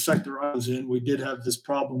least the sector I was in, we did have this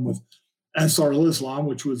problem with Ansar al-Islam,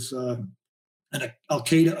 which was an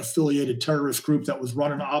al-Qaeda affiliated terrorist group that was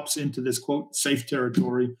running ops into this, quote, safe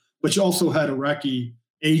territory, but you also had Iraqi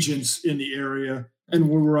agents in the area, and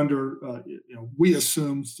we were under, we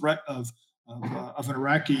assumed threat of an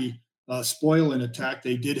Iraqi spoiling attack.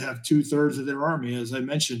 They did have 2/3 of their army, as I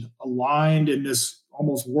mentioned, aligned in this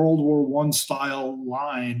almost World War I style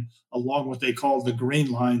line along what they call the Green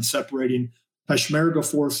Line, separating Peshmerga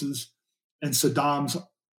forces and Saddam's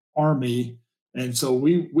army. And so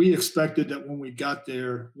we expected that when we got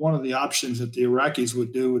there, one of the options that the Iraqis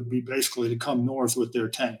would do would be basically to come north with their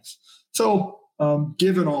tanks. So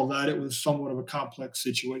given all that, it was somewhat of a complex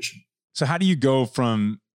situation. So how do you go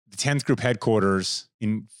from the 10th Group headquarters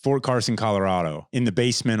in Fort Carson, Colorado, in the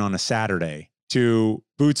basement on a Saturday, to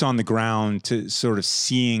boots on the ground, to sort of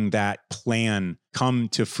seeing that plan come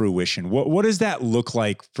to fruition? What does that look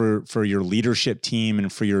like for your leadership team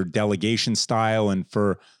and for your delegation style and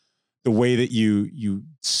for the way that you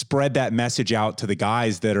spread that message out to the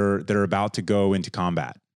guys that are about to go into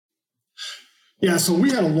combat? Yeah, so we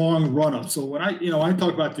had a long run up. So when I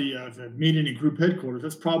talk about the meeting in group headquarters,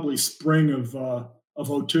 that's probably spring of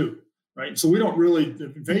 2002, right? So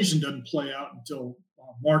the invasion doesn't play out until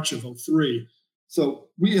March of 2003. So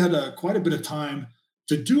we had quite a bit of time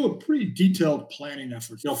to do a pretty detailed planning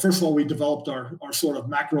effort. First of all, we developed our sort of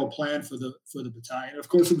macro plan for the battalion. Of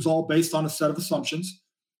course, it was all based on a set of assumptions.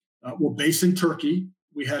 We're based in Turkey.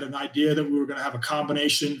 We had an idea that we were going to have a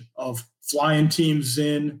combination of flying teams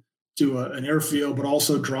in to an airfield, but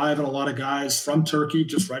also driving a lot of guys from Turkey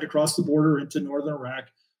just right across the border into northern Iraq.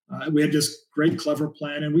 We had this great, clever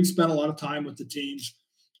plan, and we spent a lot of time with the teams,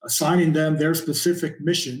 assigning them their specific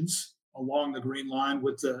missions along the Green Line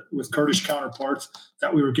with Kurdish counterparts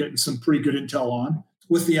that we were getting some pretty good intel on,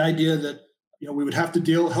 with the idea that we would have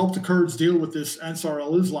to help the Kurds deal with this Ansar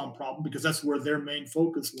al-Islam problem, because that's where their main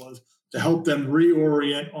focus was, to help them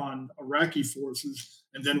reorient on Iraqi forces.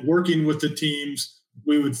 And then working with the teams,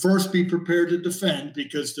 we would first be prepared to defend,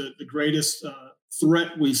 because the greatest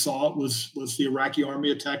threat we saw was the Iraqi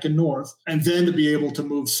army attacking north, and then to be able to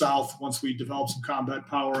move south once we developed some combat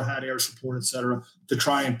power, had air support, et cetera, to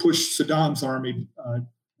try and push Saddam's army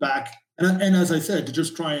back. And as I said, to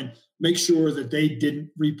just try and make sure that they didn't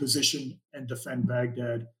reposition and defend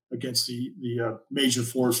Baghdad against the major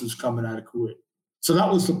forces coming out of Kuwait. So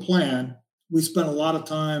that was the plan. We spent a lot of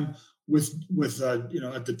time with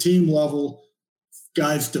at the team level,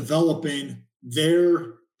 guys developing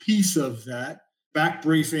their piece of that, back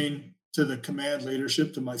briefing to the command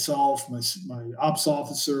leadership, to myself, my ops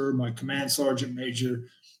officer, my command sergeant major.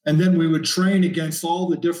 And then we would train against all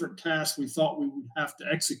the different tasks we thought we would have to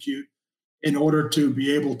execute in order to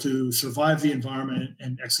be able to survive the environment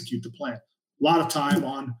and execute the plan. A lot of time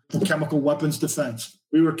on chemical weapons defense.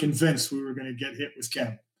 We were convinced we were going to get hit with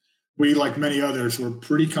chem. We, like many others, were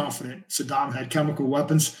pretty confident Saddam had chemical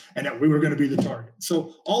weapons and that we were going to be the target.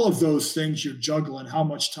 So all of those things you're juggling. How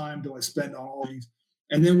much time do I spend on all these?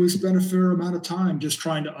 And then we spent a fair amount of time just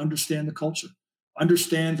trying to understand the culture,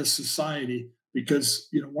 understand the society, because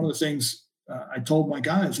one of the things I told my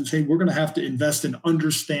guys is, hey, we're going to have to invest in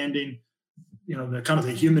understanding the kind of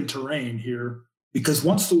the human terrain here, because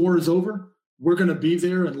once the war is over, we're going to be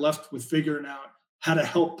there and left with figuring out how to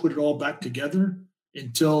help put it all back together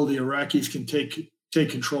until the Iraqis can take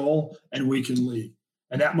control and we can lead.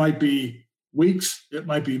 And that might be weeks, it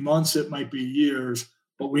might be months, it might be years,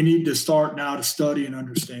 but we need to start now to study and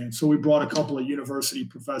understand. So we brought a couple of university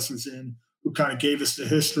professors in who kind of gave us the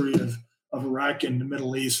history of Iraq and the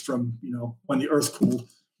Middle East from, when the earth cooled.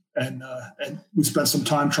 And we spent some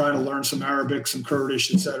time trying to learn some Arabic, some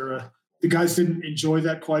Kurdish, et cetera. The guys didn't enjoy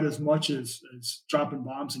that quite as much as dropping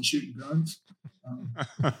bombs and shooting guns.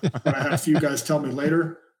 But I had a few guys tell me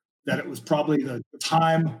later, that it was probably the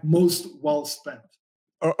time most well spent.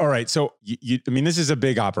 All right. So, I mean, this is a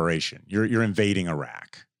big operation. You're invading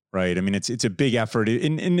Iraq, right? I mean, it's a big effort.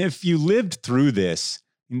 And if you lived through this,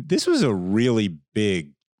 this was a really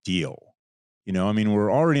big deal. You know, I mean,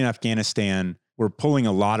 we're already in Afghanistan. We're pulling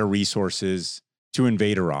a lot of resources to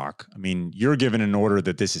invade Iraq. I mean, you're given an order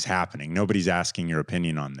that this is happening. Nobody's asking your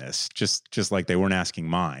opinion on this, just like they weren't asking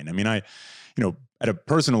mine. I mean, at a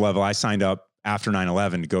personal level, I signed up after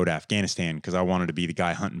 9/11 to go to Afghanistan because I wanted to be the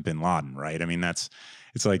guy hunting bin Laden, right? I mean, it's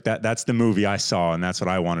like that's the movie I saw, and that's what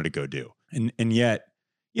I wanted to go do. And yet,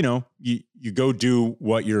 you know, you go do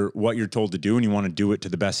what you're told to do, and you want to do it to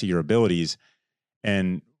the best of your abilities.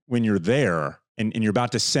 And when you're there and you're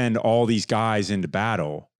about to send all these guys into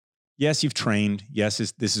battle, yes, you've trained. Yes,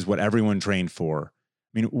 this is what everyone trained for.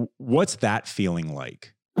 I mean, what's that feeling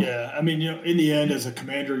like? Yeah, I mean, you know, in the end, as a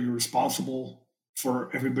commander, you're responsible for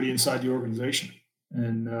everybody inside the organization,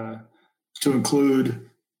 and to include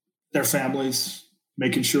their families,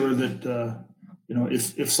 making sure that you know,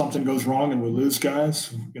 if something goes wrong and we lose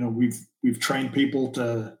guys, you know, we've trained people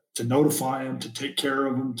to notify them, to take care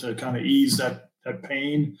of them, to kind of ease that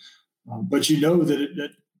pain. But you know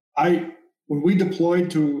when we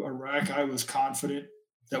deployed to Iraq, I was confident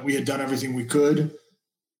that we had done everything we could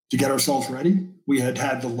to get ourselves ready. We had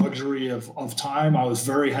the luxury of time. I was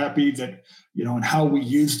very happy that, you know, and how we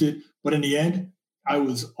used it. But in the end, I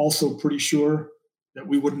was also pretty sure that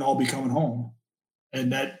we wouldn't all be coming home,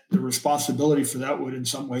 and that the responsibility for that would in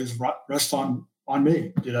some ways rest on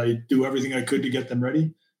me. Did I do everything I could to get them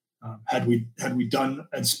ready? Had we done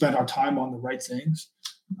and spent our time on the right things?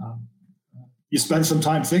 You spend some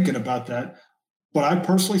time thinking about that. But I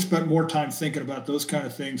personally spent more time thinking about those kind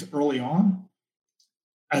of things early on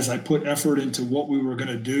as I put effort into what we were going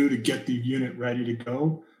to do to get the unit ready to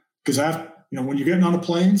go. Because when you're getting on the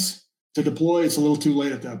planes to deploy, it's a little too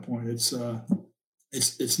late at that point.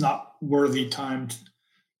 It's not worthy time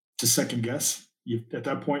to second guess. At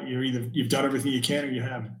that point, you've done everything you can or you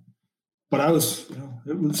haven't. But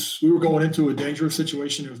we were going into a dangerous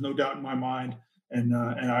situation. There was no doubt in my mind. And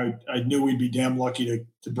I knew we'd be damn lucky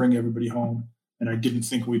to bring everybody home. And I didn't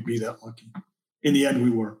think we'd be that lucky. In the end, we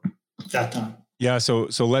were that time. Yeah. So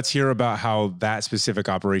let's hear about how that specific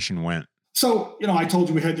operation went. So, you know, I told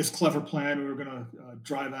you we had this clever plan. We were going to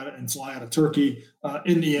drive out and fly out of Turkey.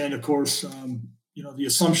 In the end, of course, you know, the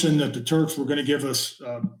assumption that the Turks were going to give us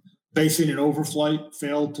basing and overflight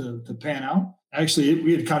failed to pan out. Actually,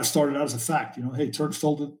 we had kind of started out as a fact. You know, hey,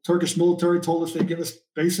 the Turkish military told us they'd give us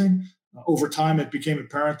basing. Over time, it became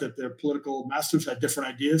apparent that their political masters had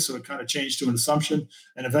different ideas, so it kind of changed to an assumption.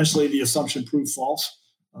 And eventually, the assumption proved false.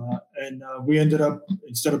 And we ended up,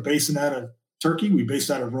 instead of basing out of Turkey, we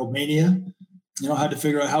based out of Romania. You know, had to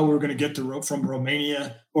figure out how we were going to get from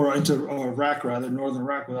Romania or into Iraq, rather, northern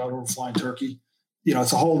Iraq, without overflying Turkey. You know,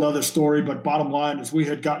 it's a whole other story. But bottom line is we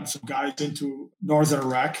had gotten some guys into northern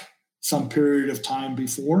Iraq some period of time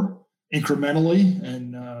before, incrementally,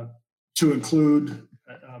 and to include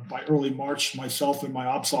by early March, myself and my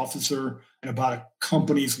ops officer and about a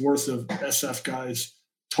company's worth of SF guys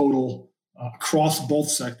total across both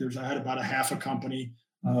sectors. I had about a half a company.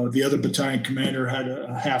 The other battalion commander had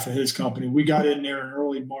a half of his company. We got in there in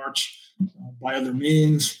early March by other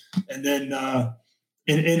means. And then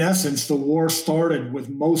in essence, the war started with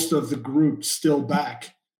most of the group still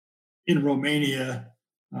back in Romania,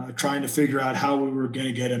 trying to figure out how we were going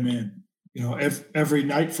to get them in. You know, every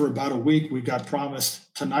night for about a week, we got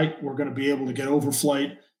promised tonight we're going to be able to get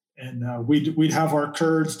overflight, and we'd have our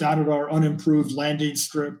Kurds down at our unimproved landing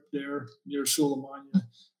strip there near Suleimania,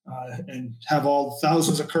 and have all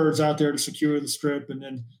thousands of Kurds out there to secure the strip, and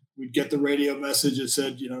then we'd get the radio message that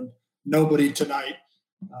said, you know, nobody tonight,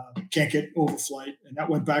 can't get overflight, and that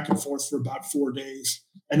went back and forth for about 4 days.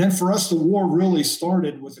 And then for us, the war really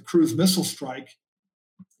started with the cruise missile strike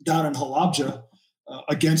down in Halabja.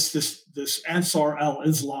 Against this Ansar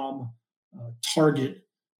al-Islam target,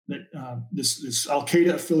 that this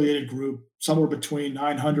Al-Qaeda affiliated group, somewhere between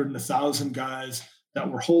 900 and 1,000 guys that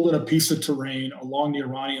were holding a piece of terrain along the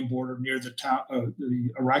Iranian border near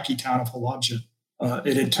the Iraqi town of Halabja.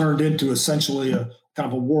 It had turned into essentially a kind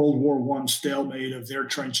of a World War I stalemate of their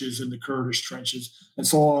trenches and the Kurdish trenches. And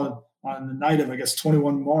so on the night of, I guess,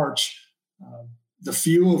 21 March, the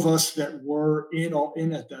few of us that were in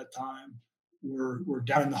at that time were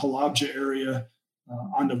down in the Halabja area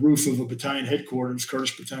on the roof of a battalion headquarters,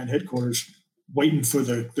 Kurdish battalion headquarters, waiting for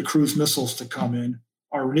the cruise missiles to come in.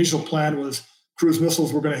 Our initial plan was cruise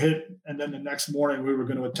missiles were going to hit, and then the next morning we were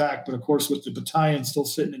going to attack. But of course, with the battalion still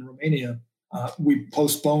sitting in Romania, we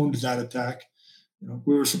postponed that attack. You know,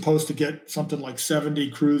 we were supposed to get something like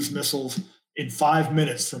 70 cruise missiles in 5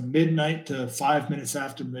 minutes, from midnight to 5 minutes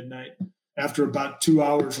after midnight, after about 2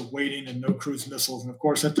 hours of waiting and no cruise missiles. And of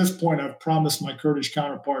course, at this point, I've promised my Kurdish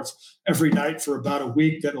counterparts every night for about a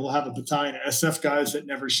week that we'll have a battalion of SF guys that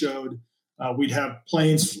never showed. We'd have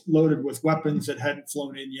planes loaded with weapons that hadn't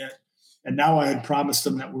flown in yet. And now I had promised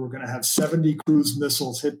them that we were going to have 70 cruise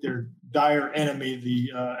missiles hit their dire enemy,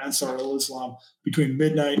 the Ansar al-Islam, between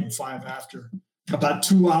midnight and 5 after. About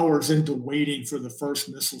 2 hours into waiting for the first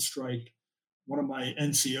missile strike, one of my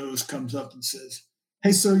NCOs comes up and says,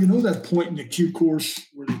 "Hey, sir, you know that point in the Q course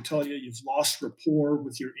where they tell you you've lost rapport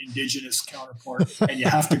with your indigenous counterpart and you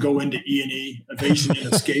have to go into E&E, evasion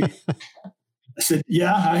and escape?" I said,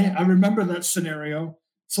 "Yeah, I remember that scenario.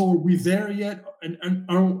 So are we there yet? And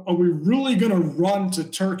are we really going to run to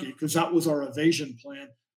Turkey? Because that was our evasion plan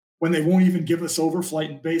when they won't even give us overflight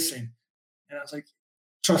and basing." And I was like,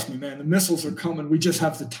 "Trust me, man, the missiles are coming. We just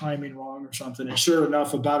have the timing wrong or something." And sure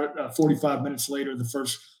enough, about 45 minutes later, the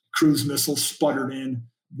first cruise missile sputtered in.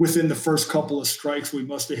 Within the first couple of strikes, we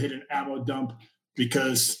must have hit an ammo dump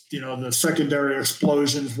because, the secondary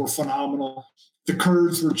explosions were phenomenal. The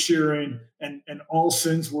Kurds were cheering, and all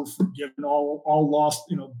sins were forgiven. All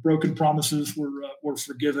lost, broken promises were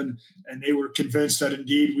forgiven, and they were convinced that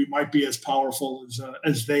indeed we might be as powerful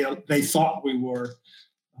as they thought we were.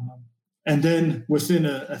 And then within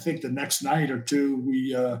I think the next night or two,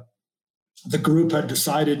 the group had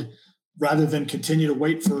decided, rather than continue to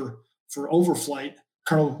wait for overflight,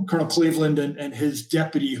 Colonel Cleveland and his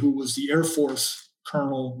deputy, who was the Air Force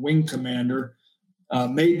Colonel wing commander,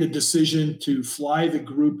 made the decision to fly the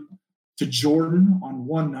group to Jordan on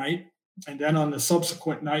one night. And then on the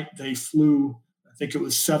subsequent night, they flew, I think it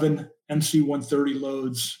was 7 MC-130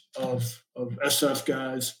 loads of SF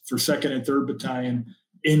guys for 2nd and 3rd Battalion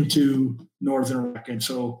into northern Iraq. And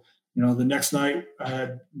so, the next night I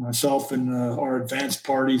had myself and our advanced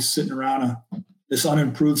parties sitting around this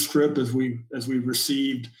unimproved strip as we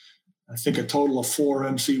received, I think, a total of 4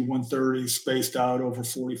 MC-130s spaced out over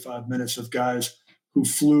 45 minutes of guys who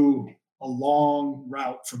flew a long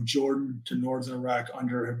route from Jordan to northern Iraq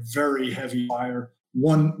under a very heavy fire.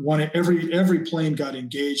 Every plane got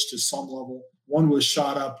engaged to some level. One was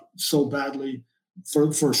shot up so badly for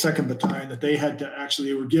 2nd Battalion that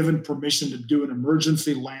they were given permission to do an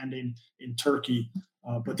emergency landing in Turkey,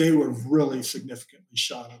 but they were really significantly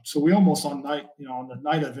shot up. So we almost on the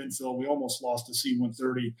night of infill, we almost lost a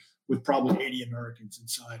C-130 with probably 80 Americans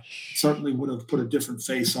inside. Certainly would have put a different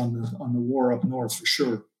face on the war up north for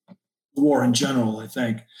sure. The war in general, I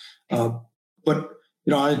think. But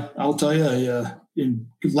I'll tell you, in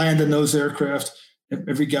landing those aircraft,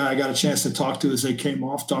 every guy I got a chance to talk to as they came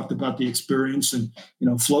off talked about the experience, and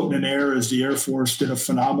floating in air as the Air Force did a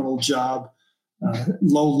phenomenal job.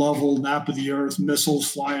 Low level, nap of the earth, missiles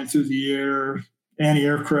flying through the air,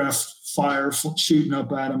 anti-aircraft fire shooting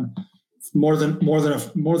up at them. More than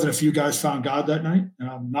a few guys found God that night.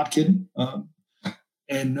 I'm not kidding.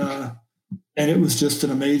 And it was just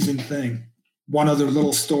an amazing thing. One other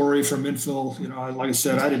little story from infill, like I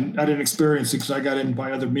said, I didn't experience it because I got in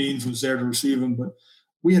by other means, was there to receive them. But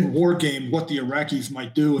we had war gamed what the Iraqis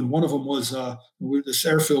might do, and one of them was this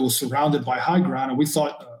airfield was surrounded by high ground, and we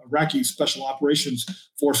thought Iraqi special operations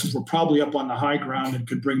forces were probably up on the high ground and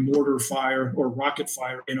could bring mortar fire or rocket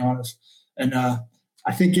fire in on us. And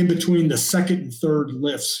I think in between the 2nd and 3rd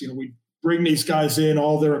lifts, we bring these guys in,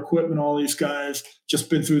 all their equipment, all these guys just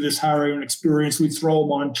been through this harrowing experience. We throw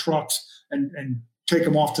them on trucks and take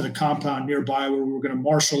them off to the compound nearby where we were going to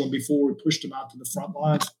marshal them before we pushed them out to the front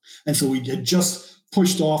lines. And so we had just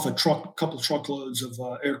pushed off a couple truckloads of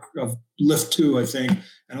lift 2, I think.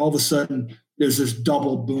 And all of a sudden there's this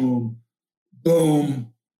double boom.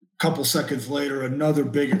 A couple seconds later, another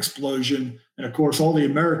big explosion. And of course, all the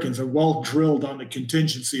Americans are well drilled on the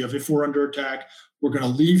contingency of, if we're under attack, we're going to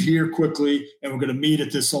leave here quickly and we're going to meet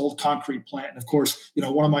at this old concrete plant. And of course,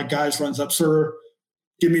 one of my guys runs up, "Sir,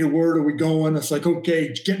 give me the word. Are we going?" It's like, "Okay,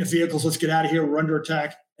 get in the vehicles. Let's get out of here. We're under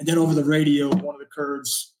attack." And then over the radio, one of the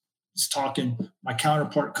Kurds is talking. My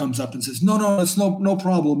counterpart comes up and says, No, it's no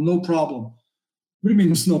problem. No problem. "What do you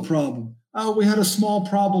mean it's no problem?" "Oh, we had a small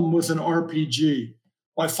problem with an RPG."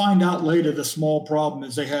 Well, I find out later the small problem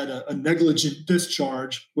is they had a negligent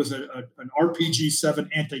discharge with an RPG-7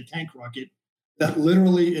 anti-tank rocket that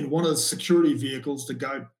literally, in one of the security vehicles, the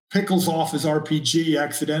guy pickles off his RPG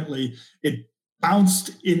accidentally. It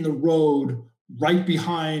bounced in the road right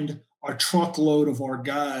behind a truckload of our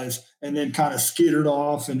guys and then kind of skittered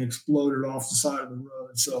off and exploded off the side of the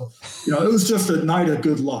road. So, it was just a night of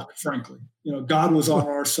good luck, frankly. God was on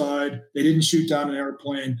our side. They didn't shoot down an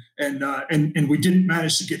airplane, and we didn't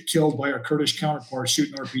manage to get killed by our Kurdish counterparts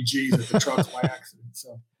shooting RPGs at the trucks by accident.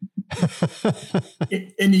 So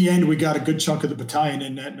In the end, we got a good chunk of the battalion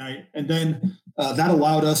in that night. And then that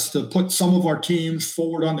allowed us to put some of our teams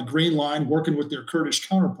forward on the green line, working with their Kurdish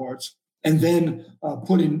counterparts, and then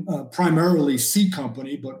put in primarily C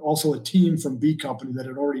Company, but also a team from B Company that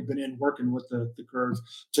had already been in working with the Kurds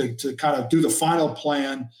to kind of do the final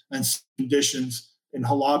plan and conditions in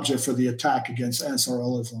Halabja for the attack against Ansar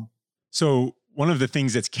al-Islam. So one of the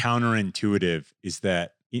things that's counterintuitive is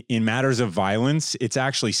that in matters of violence, it's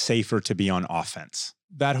actually safer to be on offense.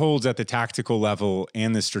 That holds at the tactical level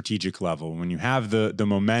and the strategic level. When you have the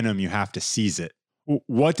momentum, you have to seize it.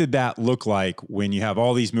 What did that look like when you have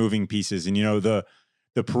all these moving pieces? And,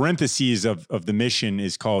 the parentheses of the mission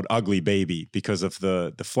is called Ugly Baby because of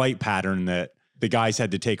the flight pattern that the guys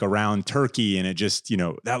had to take around Turkey. And it just,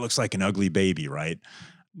 that looks like an ugly baby, right?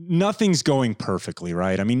 Nothing's going perfectly,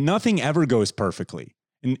 right? I mean, nothing ever goes perfectly.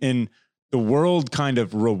 And the world kind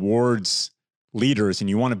of rewards leaders, and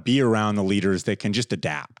you want to be around the leaders that can just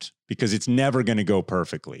adapt because it's never going to go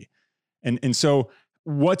perfectly. And so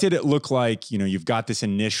what did it look like? You've got this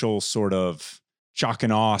initial sort of shock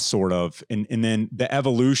and awe and then the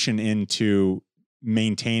evolution into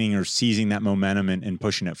maintaining or seizing that momentum and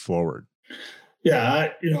pushing it forward. Yeah,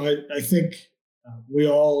 I think we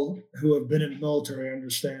all who have been in the military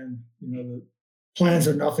understand, the plans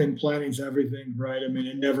are nothing, planning's everything, right? I mean,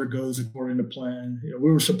 it never goes according to plan.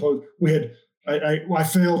 I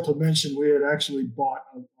failed to mention we had actually bought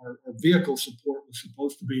our vehicle support was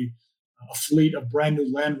supposed to be a fleet of brand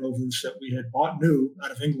new Land Rovers that we had bought new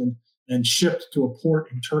out of England and shipped to a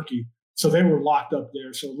port in Turkey. So they were locked up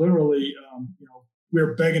there. So literally, we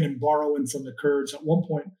were begging and borrowing from the Kurds. At one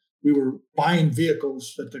point, we were buying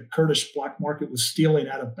vehicles that the Kurdish black market was stealing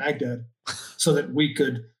out of Baghdad so that we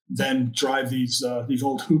could then drive these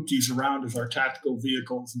old hoopties around as our tactical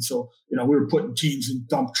vehicles. And so, we were putting teams in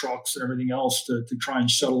dump trucks and everything else to try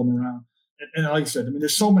and shuttle them around. And like I said, I mean,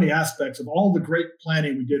 there's so many aspects of all the great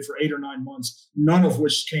planning we did for 8 or 9 months, none of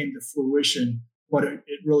which came to fruition. But it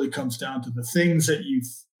really comes down to the things that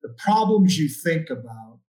the problems you think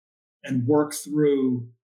about and work through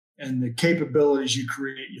and the capabilities you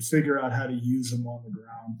create, you figure out how to use them on the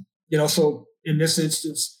ground. So in this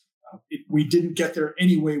instance, we didn't get there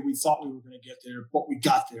any way we thought we were going to get there, but we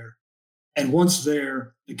got there. And once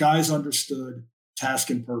there, the guys understood task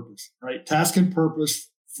and purpose, right? Task and purpose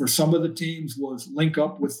for some of the teams was link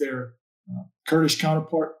up with their Kurdish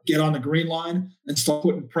counterpart, get on the green line, and start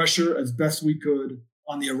putting pressure as best we could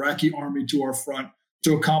on the Iraqi army to our front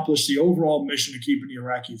to accomplish the overall mission of keeping the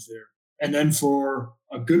Iraqis there. And then for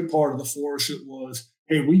a good part of the force, it was,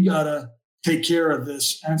 hey, we got to take care of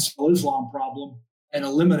this Ansar al-Islam problem and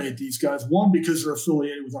eliminate these guys. One, because they're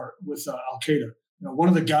affiliated with Al-Qaeda. One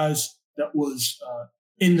of the guys that was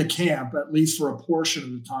in the camp, at least for a portion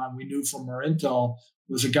of the time, we knew from our intel,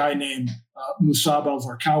 was a guy named Musab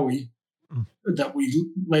al-Zarqawi that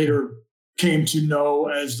we later came to know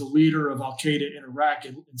as the leader of Al-Qaeda in Iraq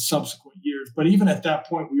in subsequent years. But even at that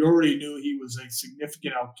point, we already knew he was a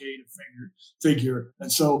significant Al-Qaeda figure.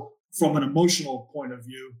 And so from an emotional point of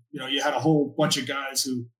view, you had a whole bunch of guys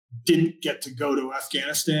who didn't get to go to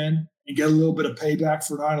Afghanistan and get a little bit of payback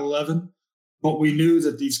for 9/11. But we knew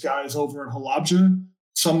that these guys over in Halabja,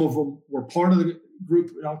 some of them were part of the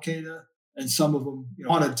group at Al-Qaeda, and some of them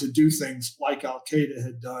wanted to do things like Al-Qaeda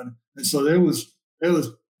had done. And so there was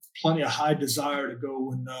plenty of high desire to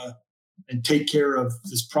go and take care of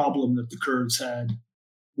this problem that the Kurds had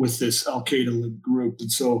with this Al-Qaeda group.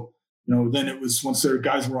 And so, then it was, once their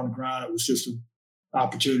guys were on the ground, it was just an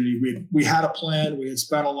opportunity. We had a plan. We had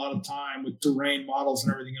spent a lot of time with terrain models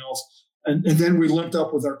and everything else. And then we linked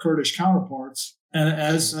up with our Kurdish counterparts. And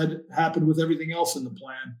as had happened with everything else in the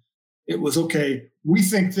plan, it was, okay, we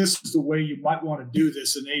think this is the way you might want to do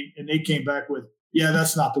this. And they came back with, yeah,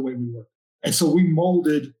 that's not the way we work. And so we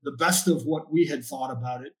molded the best of what we had thought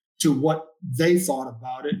about it to what they thought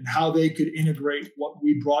about it and how they could integrate what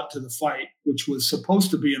we brought to the fight, which was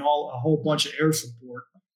supposed to be a whole bunch of air support.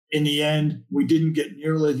 In the end, we didn't get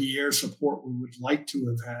nearly the air support we would like to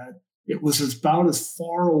have had. It was about as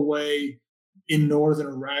far away in northern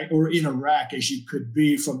Iraq or in Iraq as you could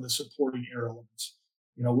be from the supporting air elements.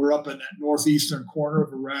 We're up in that northeastern corner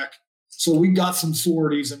of Iraq. So we got some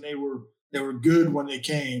sorties and they were good when they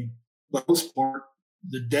came. But for the most part,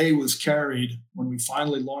 the day was carried when we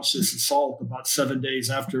finally launched this assault about 7 days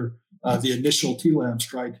after the initial TLAM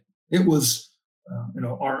strike. It was,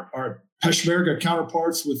 our Peshmerga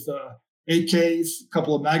counterparts with AKs, a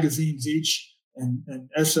couple of magazines each, and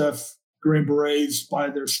SF Green Berets by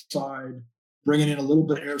their side, bringing in a little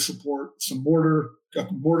bit of air support, some mortar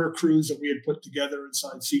crews that we had put together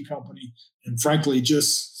inside C Company, and frankly,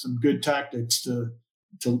 just some good tactics to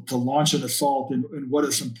to launch an assault in what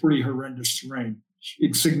is some pretty horrendous terrain.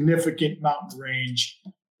 It's significant mountain range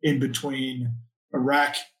in between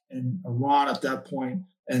Iraq and Iran at that point,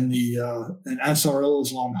 and Ansar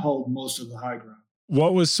al-Islam held most of the high ground.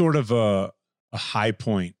 What was sort of a high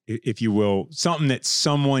point, if you will, something that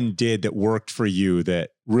someone did that worked for you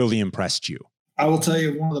that really impressed you? I will tell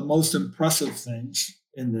you, one of the most impressive things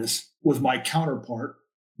in this was my counterpart,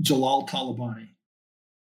 Jalal Talabani.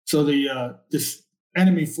 So this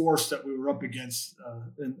enemy force that we were up against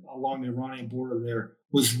along the Iranian border there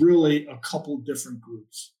was really a couple different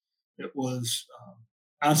groups. It was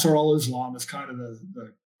Ansar al-Islam as kind of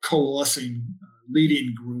the coalescing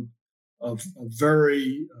leading group of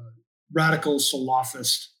very radical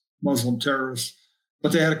Salafist Muslim terrorists,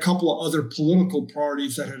 but they had a couple of other political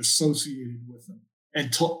parties that had associated with them.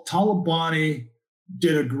 And Talabani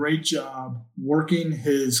did a great job working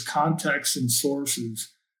his contacts and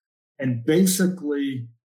sources and basically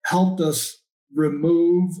helped us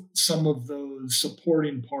remove some of those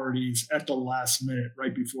supporting parties at the last minute,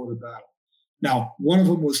 right before the battle. Now, one of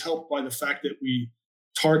them was helped by the fact that we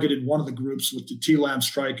targeted one of the groups with the TLAM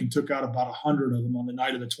strike and took out about 100 of them on the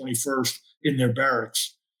night of the 21st in their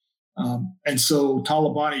barracks. And so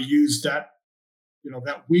Talabani used that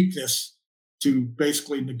weakness to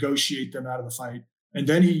basically negotiate them out of the fight. And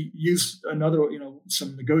then he used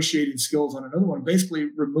some negotiating skills on another one, basically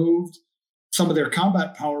removed some of their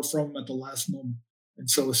combat power from them at the last moment. And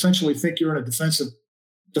so essentially think you're in a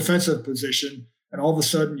defensive position, and all of a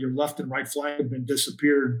sudden your left and right flank have been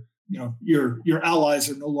disappeared. Your allies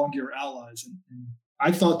are no longer your allies. And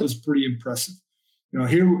I thought that was pretty impressive.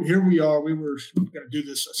 Here we are. We were going to do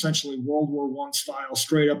this essentially World War I style,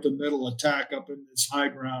 straight up the middle attack up in this high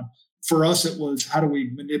ground. For us, it was how do we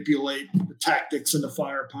manipulate the tactics and the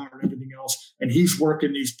firepower and everything else. And he's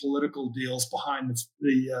working these political deals behind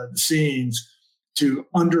the scenes to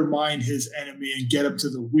undermine his enemy and get him to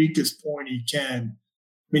the weakest point he can.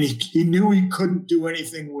 I mean, he knew he couldn't do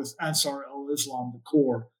anything with Ansar al-Islam, the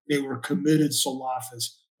core. They were committed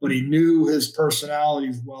Salafists, but he knew his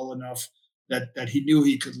personalities well enough that he knew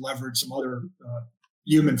he could leverage some other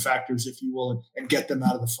human factors, if you will, and get them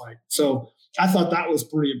out of the fight. So I thought that was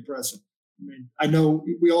pretty impressive. I mean, I know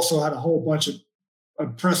we also had a whole bunch of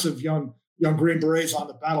impressive young Green Berets on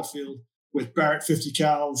the battlefield with Barrett 50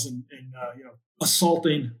 cals and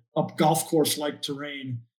assaulting up golf course-like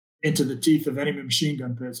terrain into the teeth of enemy machine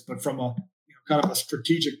gun pits. But from a kind of a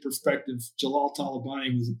strategic perspective, Jalal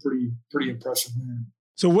Talabani was a pretty impressive man.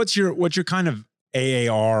 So what's your kind of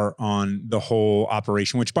AAR on the whole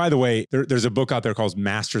operation, which, by the way, there's a book out there called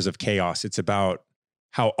Masters of Chaos. It's about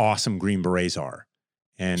how awesome Green Berets are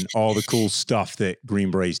and all the cool stuff that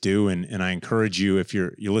Green Berets do. And I encourage you, if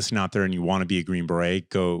you're listening out there and you want to be a Green Beret,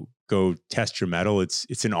 go test your mettle.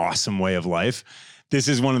 It's an awesome way of life. This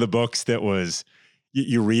is one of the books that was,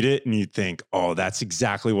 you read it and you think, oh, that's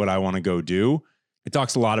exactly what I want to go do. It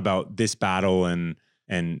talks a lot about this battle and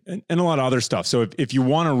a lot of other stuff. So if you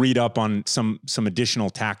want to read up on some additional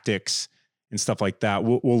tactics and stuff like that,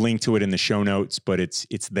 we'll link to it in the show notes, but it's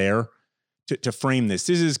there to frame this.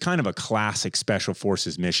 This is kind of a classic Special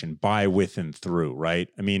Forces mission, by, with, and through, right?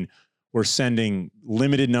 I mean, we're sending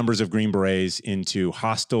limited numbers of Green Berets into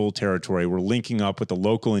hostile territory. We're linking up with the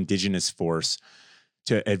local indigenous force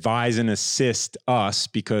to advise and assist us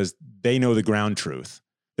because they know the ground truth.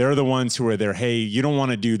 They're the ones who are there. Hey, you don't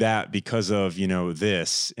want to do that because of,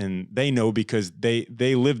 this. And they know because they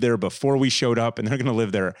lived there before we showed up, and they're going to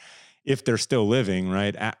live there if they're still living,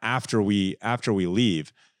 right? After we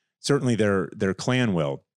leave. Certainly their clan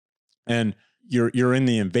will. And you're in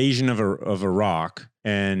the invasion of Iraq,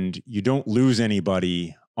 and you don't lose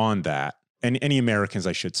anybody on that. And any Americans,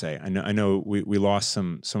 I should say. I know we lost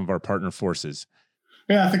some of our partner forces.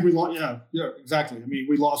 Yeah, I think we lost. Yeah, exactly. I mean,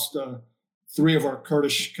 we lost 3 of our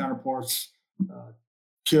Kurdish counterparts,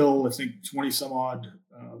 killed, I think 20 some odd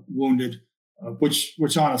wounded, which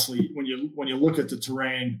honestly, when you look at the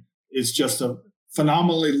terrain, is just a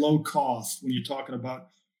phenomenally low cost when you're talking about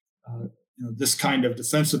this kind of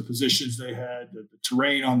defensive positions they had, the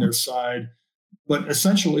terrain on their side. But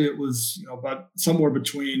essentially, it was about somewhere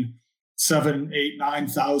between 7,000, 8,000,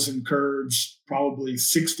 9,000 Kurds, probably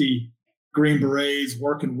 60 Green Berets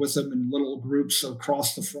working with them in little groups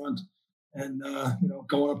across the front. And,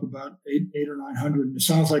 going up about 800 or 900. And it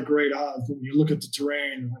sounds like great odds. But when you look at the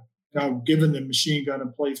terrain, given the machine gun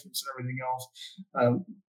emplacements and everything else,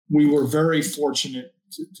 we were very fortunate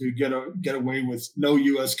to get away with no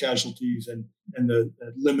U.S. casualties and the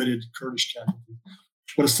limited Kurdish casualties.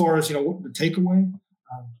 But as far as, the takeaway,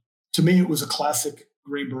 to me, it was a classic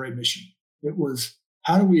Green Beret mission. It was,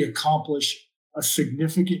 how do we accomplish a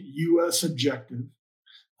significant U.S. objective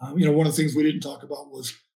One of the things we didn't talk about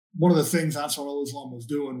was one of the things Ansar al-Islam was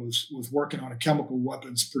doing was working on a chemical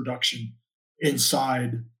weapons production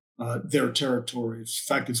inside their territories.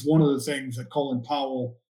 In fact, it's one of the things that Colin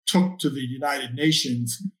Powell took to the United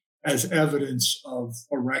Nations as evidence of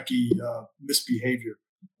Iraqi misbehavior.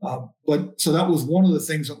 So that was one of the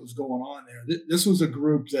things that was going on there. This was a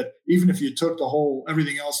group that, even if you took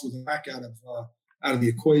everything else with Iraq out of the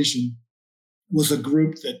equation, was a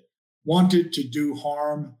group that wanted to do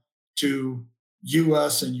harm to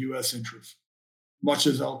U.S. and U.S. interests, much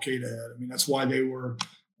as Al Qaeda had. I mean, that's why they were,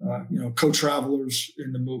 co-travelers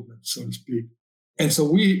in the movement, so to speak. And so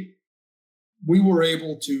we were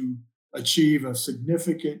able to achieve a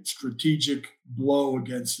significant strategic blow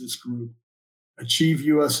against this group, achieve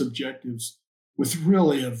U.S. objectives with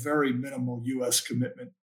really a very minimal U.S.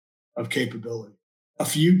 commitment of capability. A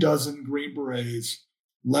few dozen Green Berets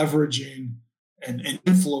leveraging and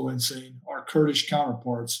influencing our Kurdish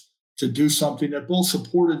counterparts to do something that both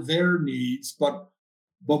supported their needs, but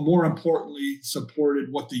more importantly,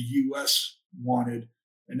 supported what the U.S. wanted.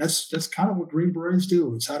 And that's kind of what Green Berets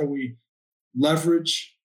do. It's how do we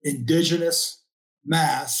leverage indigenous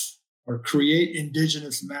mass or create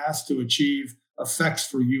indigenous mass to achieve effects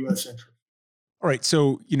for U.S. interests. All right.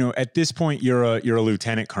 So, at this point, you're a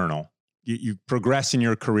lieutenant colonel. You progress in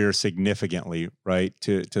your career significantly, right,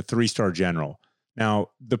 to 3-star general. Now,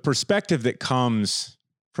 the perspective that comes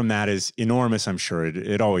from that is enormous, I'm sure.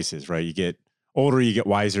 It always is, right? You get older, you get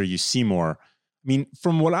wiser, you see more. I mean,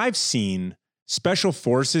 from what I've seen, Special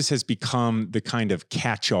Forces has become the kind of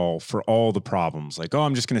catch-all for all the problems. Like,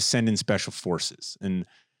 I'm just going to send in Special Forces. And,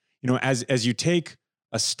 as you take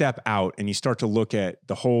a step out and you start to look at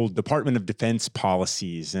the whole Department of Defense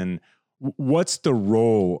policies and what's the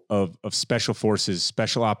role of Special Forces,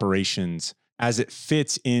 special operations, as it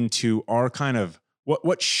fits into our kind of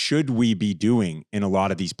what should we be doing in a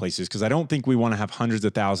lot of these places? Because I don't think we want to have hundreds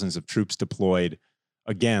of thousands of troops deployed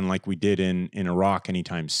again, like we did in Iraq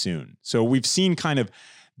anytime soon. So we've seen kind of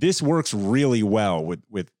this works really well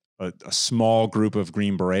with a small group of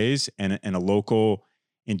Green Berets and a local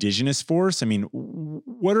indigenous force. I mean,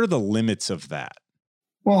 what are the limits of that?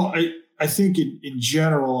 Well, I think in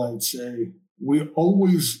general, I'd say we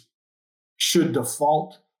always should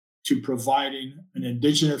default to providing an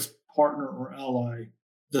indigenous partner or ally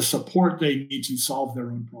the support they need to solve their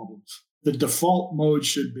own problems. The default mode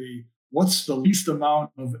should be, what's the least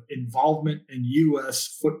amount of involvement in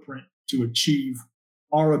U.S. footprint to achieve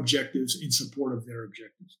our objectives in support of their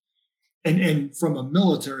objectives? And from a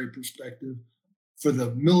military perspective, for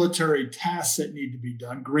the military tasks that need to be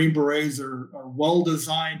done, Green Berets are well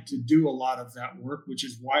designed to do a lot of that work, which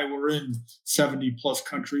is why we're in 70 plus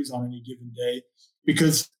countries on any given day,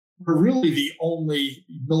 because we're really the only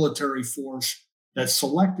military force that's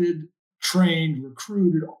selected, trained,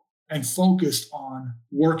 recruited, and focused on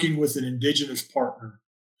working with an indigenous partner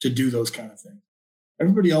to do those kind of things.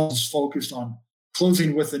 Everybody else is focused on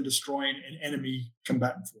closing with and destroying an enemy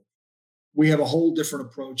combatant force. We have a whole different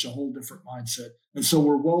approach, a whole different mindset. And so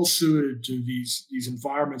we're well suited to these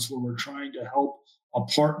environments where we're trying to help a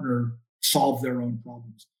partner solve their own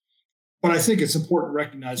problems. But I think it's important to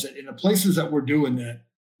recognize that in the places that we're doing that,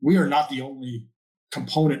 we are not the only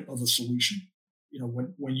component of a solution.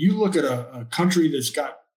 When you look at a country that's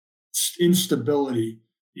got instability,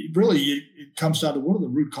 it comes down to what are the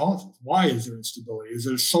root causes? Why is there instability? Is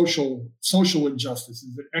there social injustice?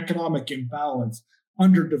 Is there economic imbalance,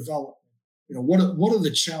 underdevelopment? What are the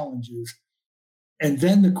challenges? And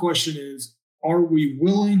then the question is, are we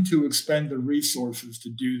willing to expend the resources to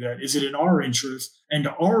do that? Is it in our interest? And do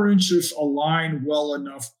our interests align well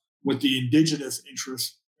enough with the indigenous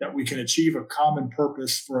interests that we can achieve a common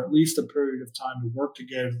purpose for at least a period of time to work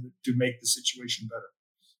together to make the situation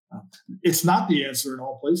better? It's not the answer in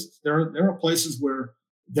all places. There are places where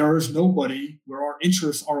there is nobody, where our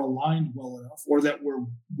interests are aligned well enough or that we're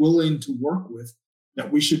willing to work with,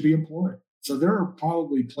 that we should be employed. So there are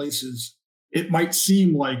probably places it might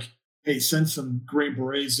seem like, hey, send some Green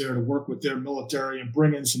Berets there to work with their military and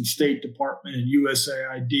bring in some State Department and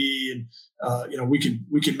USAID, and we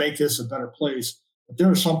can make this a better place. But there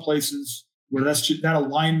are some places where that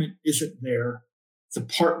alignment isn't there, the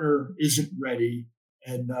partner isn't ready,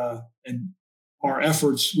 and our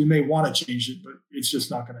efforts, we may want to change it, but it's just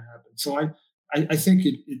not going to happen. So I think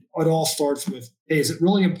it all starts with, hey, is it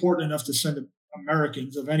really important enough to send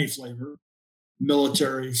Americans of any flavor,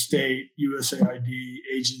 military, state, USAID,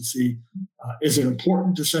 agency? Is it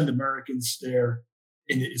important to send Americans there?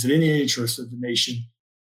 And is it in the interest of the nation?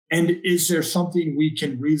 And is there something we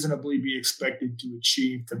can reasonably be expected to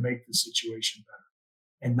achieve to make the situation better?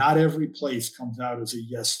 And not every place comes out as a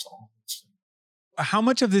yes to all these things. how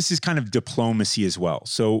much of this is kind of diplomacy as well?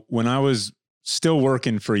 So when I was still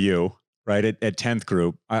working for you, right, at 10th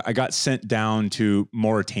Group, I got sent down to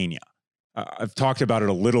Mauritania. I've talked about it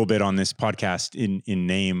a little bit on this podcast in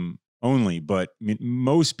name only, but I mean,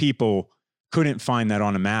 most people couldn't find that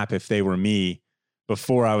on a map if they were me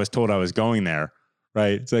before I was told I was going there,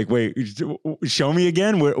 right? It's like, wait, show me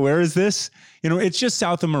again. Where is this? It's just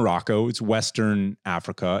south of Morocco. It's Western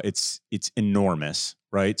Africa. It's enormous,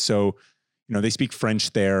 right? So, they speak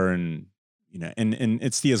French there, and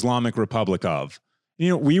it's the Islamic Republic of.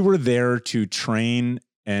 We were there to train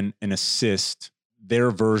and assist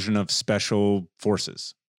their version of special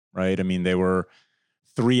forces, right? I mean, they were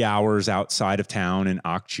 3 hours outside of town in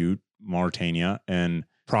Akchut, Mauritania, and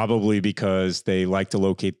probably because they like to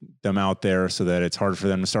locate them out there so that it's hard for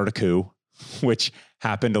them to start a coup, which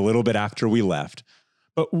happened a little bit after we left.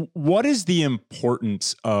 But what is the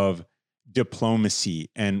importance of diplomacy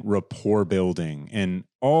and rapport building and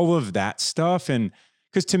all of that stuff? And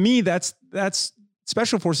because to me, that's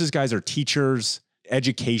special forces guys are teachers.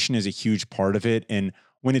 Education is a huge part of it. And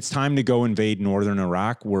when it's time to go invade northern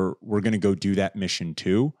Iraq, we're going to go do that mission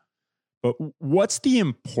too. But what's the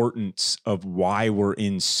importance of why we're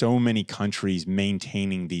in so many countries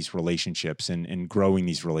maintaining these relationships and growing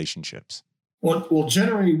these relationships? Well,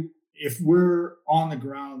 generally, if we're on the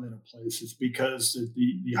ground in a place, it's because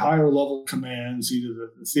the higher level commands,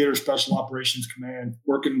 either the Theater Special Operations Command,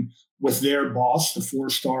 working with their boss, the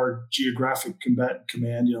 4-star Geographic Combatant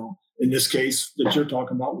Command, in this case that you're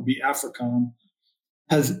talking about would be AFRICOM,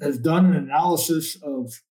 has done an analysis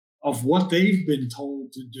of what they've been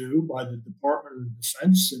told to do by the Department of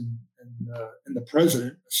Defense and the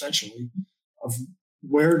president, essentially, of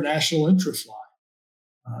where national interests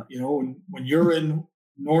lie. When you're in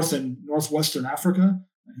North and Northwestern Africa,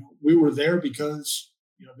 we were there because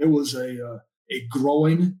there was a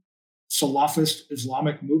growing Salafist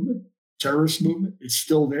Islamic movement, terrorist movement. It's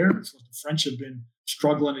still there. It's what the French have been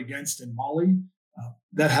struggling against in Mali.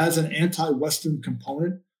 That has an anti-Western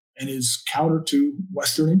component and is counter to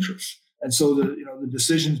Western interests. And so the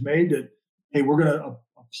decision's made that, hey, we're going to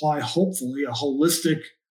apply, hopefully, a holistic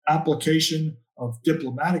application of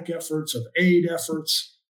diplomatic efforts, of aid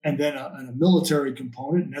efforts, and then a military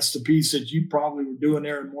component. And that's the piece that you probably were doing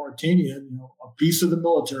there in Mauritania, a piece of the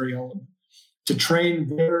military element to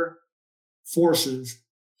train their forces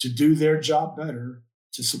to do their job better,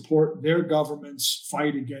 to support their government's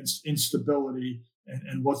fight against instability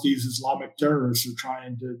and what these Islamic terrorists are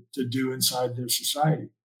trying to do inside their society.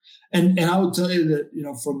 And I would tell you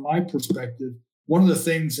that, from my perspective, one of the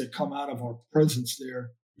things that come out of our presence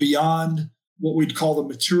there, beyond what we'd call the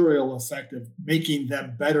material effect of making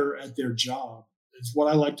them better at their job, is what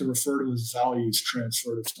I like to refer to as values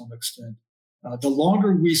transfer to some extent. The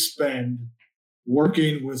longer we spend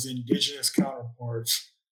working with indigenous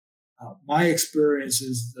counterparts, my experience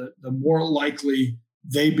is that the more likely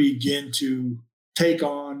they begin to take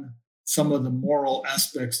on some of the moral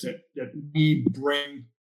aspects that we bring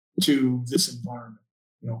to this environment.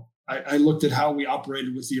 I looked at how we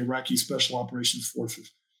operated with the Iraqi Special Operations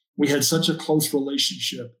Forces. We had such a close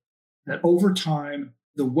relationship that over time,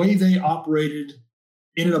 the way they operated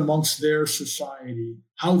in and amongst their society,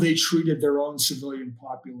 how they treated their own civilian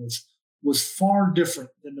populace was far different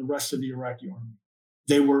than the rest of the Iraqi army.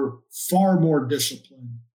 They were far more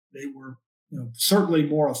disciplined. They were, certainly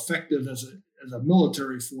more effective as a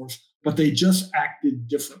military force, but they just acted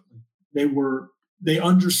differently. They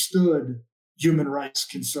understood human rights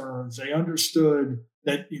concerns. They understood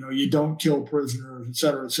that, you don't kill prisoners, et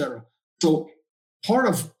cetera, et cetera. So part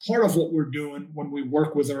of what we're doing when we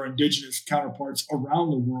work with our indigenous counterparts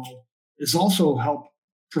around the world is also help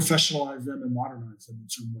professionalize them and modernize them in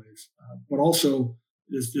some ways, but also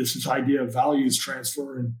this idea of values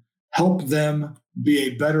transfer and help them be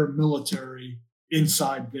a better military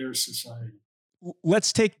inside their society.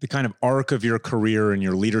 Let's take the kind of arc of your career and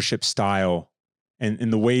your leadership style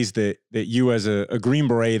and the ways that you as a Green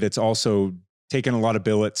Beret that's also taken a lot of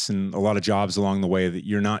billets and a lot of jobs along the way, that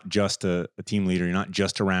you're not just a team leader, you're not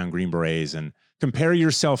just around Green Berets, and compare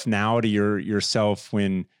yourself now to yourself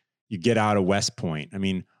when you get out of West Point. I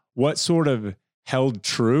mean, what sort of held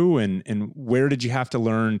true and where did you have to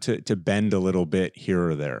learn to bend a little bit here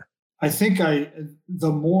or there? I think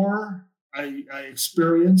the more I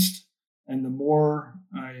experienced and the more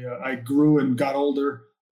I grew and got older,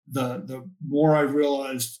 the more I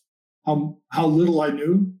realized how little I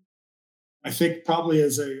knew. I think probably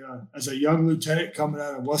as a young lieutenant coming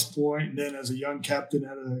out of West Point, and then as a young captain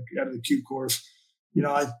out of the Q course,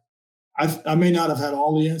 I may not have had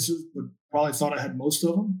all the answers, but probably thought I had most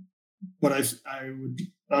of them. But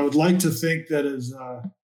I would like to think that as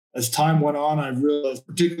as time went on, I realized,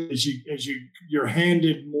 particularly as you're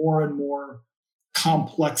handed more and more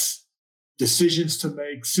complex decisions to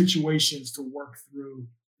make, situations to work through,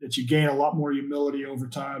 that you gain a lot more humility over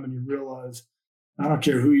time, and you realize, I don't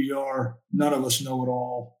care who you are, none of us know it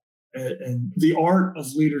all. And the art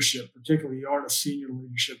of leadership, particularly the art of senior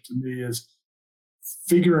leadership, to me is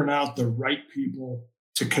figuring out the right people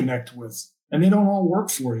to connect with. And they don't all work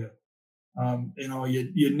for you.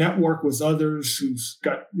 You network with others who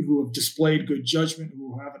have displayed good judgment,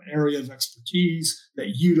 who have an area of expertise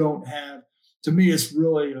that you don't have. To me, it's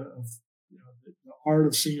really the art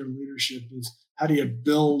of senior leadership is, how do you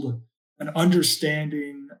build an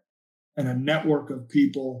understanding and a network of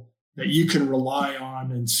people that you can rely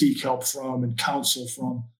on and seek help from and counsel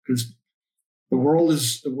from? Because the world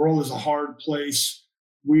is a hard place.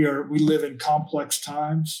 We live in complex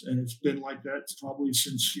times, and it's been like that probably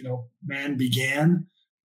since man began.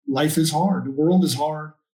 Life is hard. The world is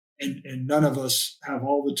hard, and none of us have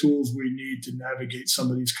all the tools we need to navigate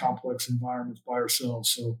some of these complex environments by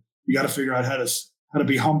ourselves. So you got to figure out how to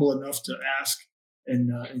be humble enough to ask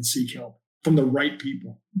and seek help from the right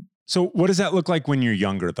people. So what does that look like when you're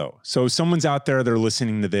younger, though? So someone's out there, they're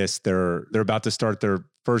listening to this, they're about to start their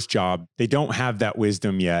first job. They don't have that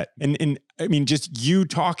wisdom yet. And I mean, just you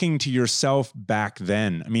talking to yourself back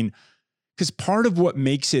then, I mean, because part of what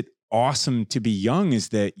makes it awesome to be young is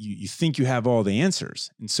that you think you have all the answers.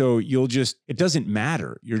 And so it doesn't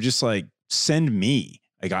matter. You're just like, send me.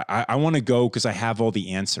 Like, I want to go because I have all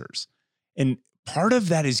the answers. And part of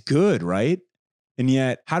that is good, right? And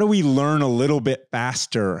yet, how do we learn a little bit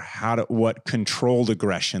faster what controlled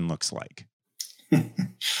aggression looks like?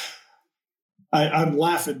 I'm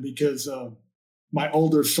laughing because my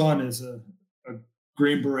older son is a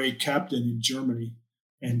Green Beret captain in Germany,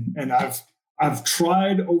 and I've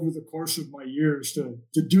tried over the course of my years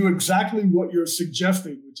to do exactly what you're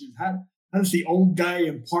suggesting, which is how does the old guy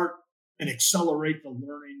impart and accelerate the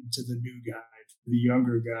learning to the new guy, the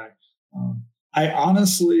younger guy. I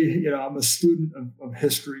honestly, I'm a student of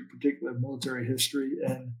history, particularly military history,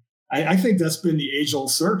 and I think that's been the age-old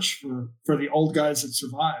search for the old guys that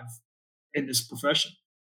survive in this profession,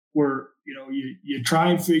 where you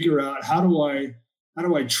try and figure out how do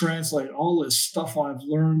I translate all this stuff I've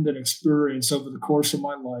learned and experienced over the course of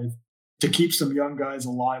my life to keep some young guys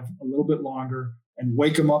alive a little bit longer and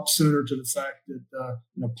wake them up sooner to the fact that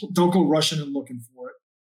don't go rushing and looking for it.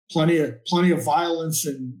 Plenty of violence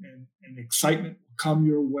and excitement will come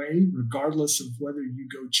your way, regardless of whether you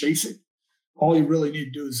go chase it. All you really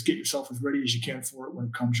need to do is get yourself as ready as you can for it when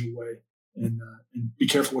it comes your way, and be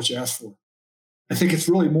careful what you ask for. I think it's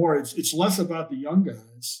really more. It's less about the young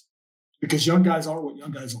guys, because young guys are what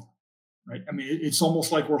young guys are, right? I mean, it's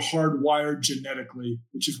almost like we're hardwired genetically,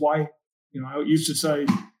 which is why I used to say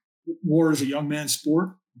war is a young man's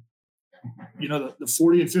sport. The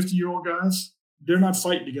 40 and 50-year-old guys, they're not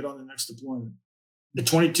fighting to get on the next deployment. The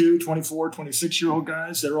 22, 24, 26-year-old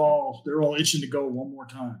guys, they're all itching to go one more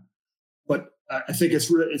time. But I think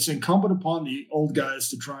it's incumbent upon the old guys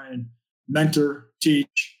to try and mentor,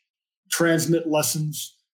 teach, transmit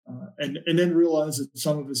lessons, and then realize that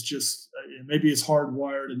some of it's just maybe it's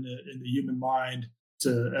hardwired in the human mind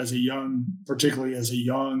particularly as a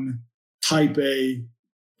young type A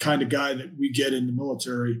kind of guy that we get in the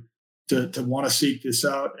military to want to seek this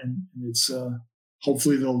out, and it's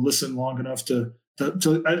hopefully they'll listen long enough to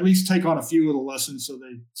at least take on a few little lessons so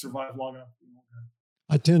they survive long enough.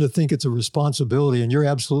 I tend to think it's a responsibility, and you're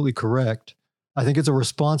absolutely correct. I think it's a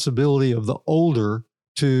responsibility of the older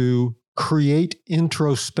to create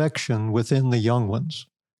introspection within the young ones,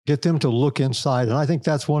 get them to look inside. And I think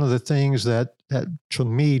that's one of the things that to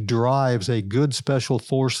me drives a good special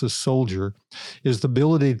forces soldier, is the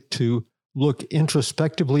ability to look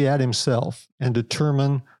introspectively at himself and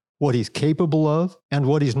determine what he's capable of and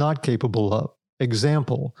what he's not capable of.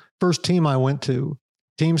 Example, first team I went to,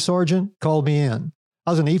 team sergeant called me in. I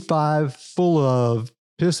was an E5 full of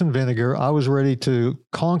piss and vinegar. I was ready to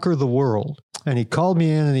conquer the world. And he called me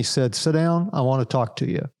in and he said, sit down, I want to talk to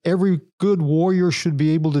you. Every good warrior should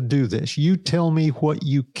be able to do this. You tell me what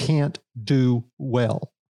you can't do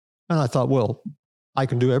well. And I thought, well, I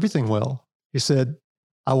can do everything well. He said,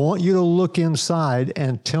 I want you to look inside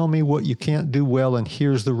and tell me what you can't do well, and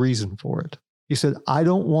here's the reason for it. He said, I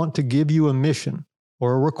don't want to give you a mission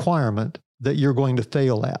or a requirement that you're going to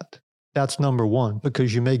fail at. That's number one,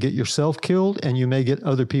 because you may get yourself killed and you may get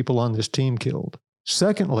other people on this team killed.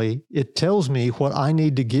 Secondly, it tells me what I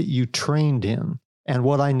need to get you trained in and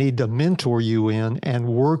what I need to mentor you in and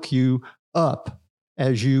work you up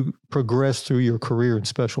as you progress through your career in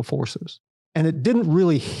Special Forces. And it didn't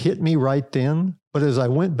really hit me right then, but as I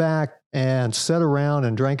went back and sat around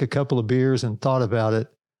and drank a couple of beers and thought about it,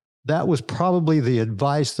 that was probably the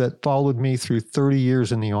advice that followed me through 30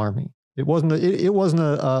 years in the Army. It wasn't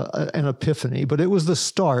an epiphany, but it was the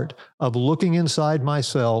start of looking inside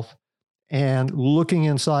myself and looking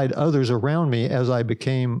inside others around me as I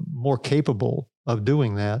became more capable of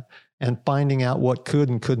doing that and finding out what could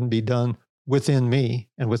and couldn't be done within me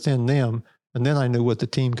and within them. And then I knew what the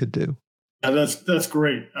team could do. Yeah, that's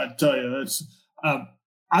great. I tell you, that's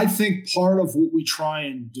I think part of what we try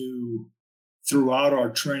and do throughout our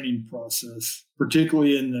training process,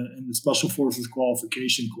 particularly in the Special Forces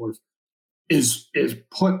qualification course, is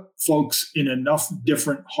put folks in enough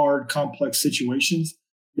different, hard, complex situations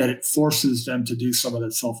that it forces them to do some of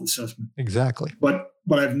that self-assessment. Exactly. But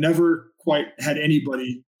I've never quite had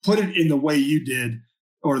anybody put it in the way you did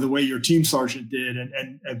or the way your team sergeant did.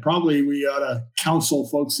 And probably we ought to counsel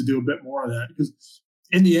folks to do a bit more of that, because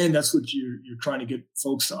in the end, that's what you're trying to get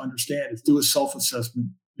folks to understand, is do a self-assessment,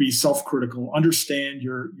 be self-critical, understand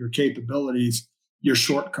your capabilities, your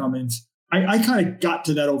shortcomings. I kind of got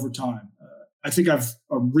to that over time. I think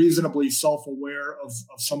I'm reasonably self-aware of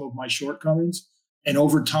some of my shortcomings. And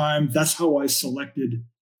over time, that's how I selected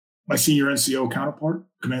my senior NCO counterpart,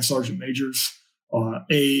 command sergeant majors,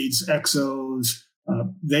 aides, XOs.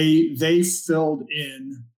 They filled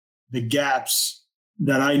in the gaps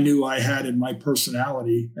that I knew I had in my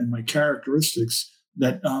personality and my characteristics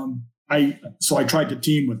that I tried to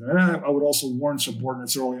team with them. And I would also warn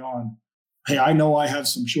subordinates early on, hey, I know I have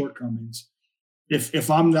some shortcomings.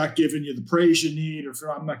 If I'm not giving you the praise you need, or if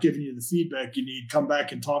I'm not giving you the feedback you need, come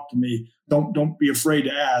back and talk to me. Don't be afraid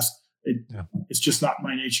to ask. It's just not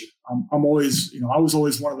my nature. I'm always, I was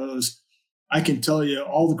always one of those. I can tell you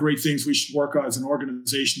all the great things we should work on as an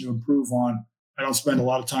organization to improve on. I don't spend a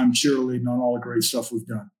lot of time cheerleading on all the great stuff we've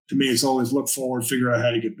done. To me, it's always look forward, figure out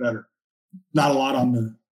how to get better. Not a lot on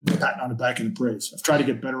the patting on the back and the praise. I've tried to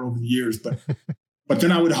get better over the years, but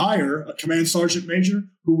then I would hire a command sergeant major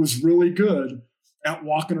who was really good at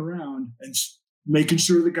walking around and making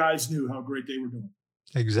sure the guys knew how great they were doing.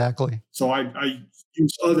 Exactly. So I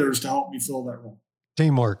use others to help me fill that role.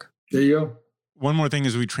 Teamwork. There you go. One more thing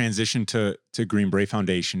as we transition to Green Beret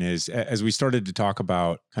Foundation is, as we started to talk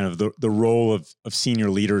about kind of the role of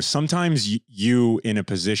senior leaders, sometimes you in a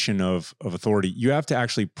position of authority, you have to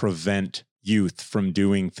actually prevent youth from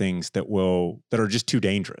doing things that are just too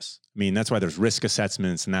dangerous. I mean, that's why there's risk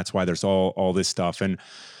assessments, and that's why there's all this stuff. And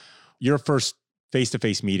your first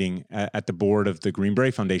face-to-face meeting at the board of the Green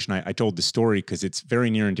Beret Foundation, I told the story because it's very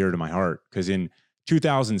near and dear to my heart. Because in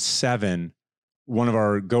 2007, one of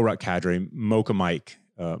our GORUT cadre, Mocha Mike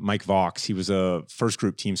Vox, he was a first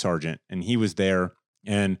group team sergeant, and he was there,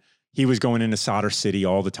 and he was going into Sadr City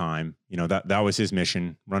all the time. That was his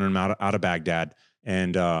mission, running them out of Baghdad.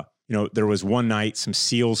 And there was one night some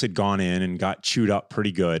SEALs had gone in and got chewed up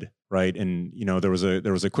pretty good, right? And there was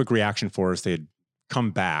a quick reaction force. They had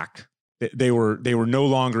come back. They were no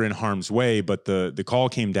longer in harm's way, but the call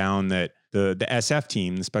came down that the SF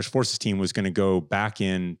team, the Special Forces team, was going to go back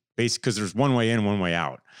in, basically because there's one way in, one way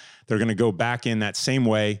out. They're going to go back in that same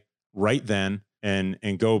way right then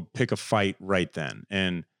and go pick a fight right then.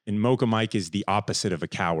 And Mocha Mike is the opposite of a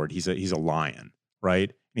coward. He's a lion, right?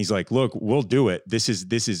 And he's like, look, we'll do it. This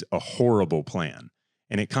is a horrible plan.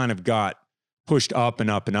 And it kind of got pushed up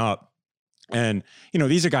and up and up. And,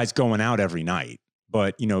 these are guys going out every night.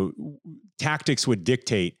 But, tactics would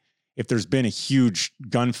dictate if there's been a huge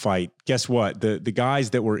gunfight, guess what? The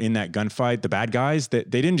guys that were in that gunfight, the bad guys, that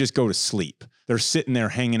they didn't just go to sleep. They're sitting there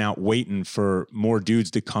hanging out, waiting for more dudes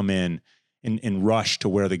to come in and rush to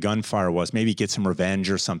where the gunfire was, maybe get some revenge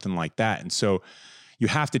or something like that. And so you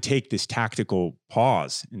have to take this tactical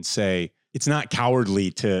pause and say, it's not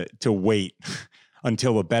cowardly to wait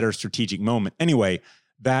until a better strategic moment. Anyway,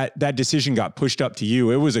 that decision got pushed up to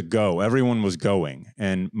you. It was a go. Everyone was going.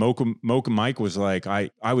 And Mocha Mike was like, I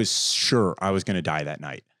was sure I was going to die that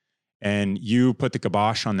night. And you put the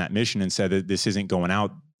kibosh on that mission and said that this isn't going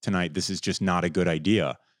out tonight. This is just not a good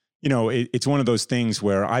idea. It's one of those things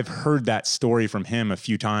where I've heard that story from him a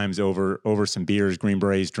few times over some beers, Green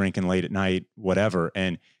Berets, drinking late at night, whatever.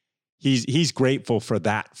 And he's grateful for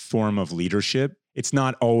that form of leadership. It's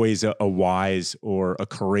not always a wise or a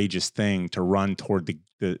courageous thing to run toward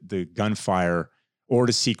the gunfire or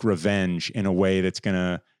to seek revenge in a way that's going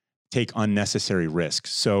to take unnecessary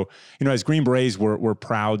risks. So, as Green Berets, we're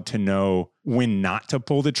proud to know when not to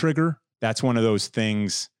pull the trigger. That's one of those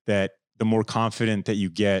things that the more confident that you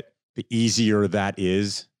get, the easier that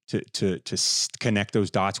is to connect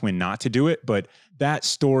those dots when not to do it. But that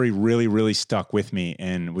story really, really stuck with me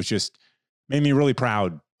and was just made me really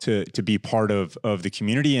proud to be part of the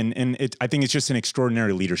community. And I think it's just an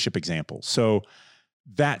extraordinary leadership example. So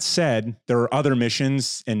that said, there are other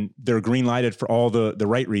missions and they're green lighted for all the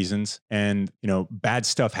right reasons. And, bad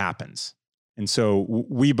stuff happens. And so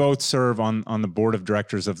we both serve on the board of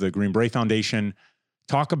directors of the Green Beret Foundation.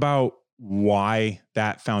 Talk about why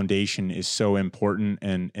that foundation is so important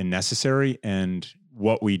and necessary and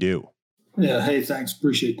what we do. Yeah. Hey, thanks.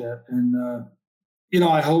 Appreciate that. And,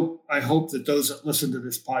 I hope that those that listen to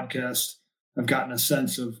this podcast have gotten a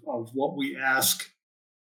sense of what we ask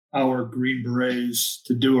our Green Berets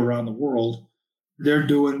to do around the world. They're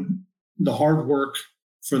doing the hard work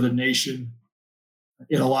for the nation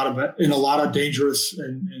in a lot of dangerous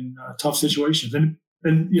and tough situations. And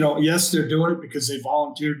yes, they're doing it because they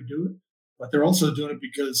volunteered to do it, but they're also doing it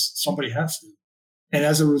because somebody has to. And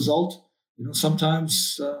as a result,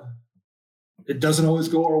 sometimes it doesn't always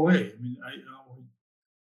go our way.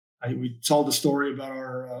 I mean, we told the story about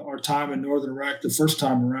our time in Northern Iraq the first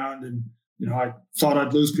time around, and I thought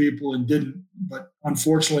I'd lose people and didn't. But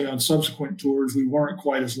unfortunately, on subsequent tours, we weren't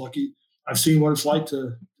quite as lucky. I've seen what it's like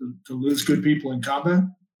to lose good people in combat.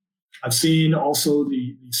 I've seen also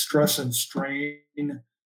the stress and strain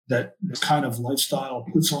that this kind of lifestyle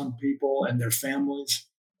puts on people and their families.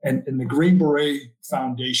 And the Green Beret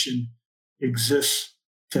Foundation exists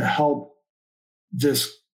to help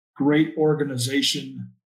this great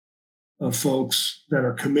organization of folks that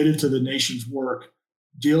are committed to the nation's work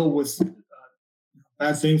deal with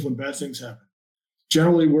bad things when bad things happen.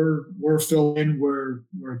 Generally, we're filled in where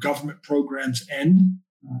government programs end.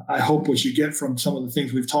 I hope what you get from some of the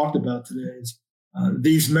things we've talked about today is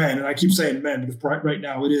these men, and I keep saying men because right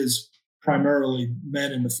now it is primarily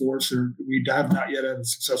men in the force, or we have not yet had a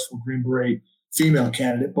successful Green Beret female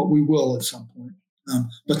candidate, but we will at some point.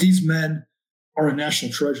 But these men are a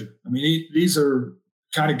national treasure. I mean, these are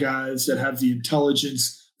kind of guys that have the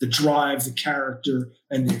intelligence, the drive, the character,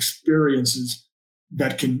 and the experiences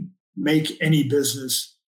that can make any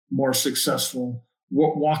business more successful,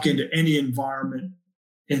 walk into any environment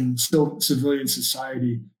in civilian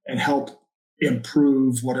society and help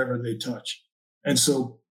improve whatever they touch. And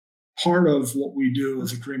so part of what we do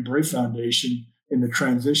as a Green Beret Foundation in the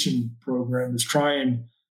transition program is try and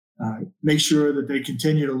make sure that they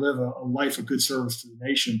continue to live a life of good service to the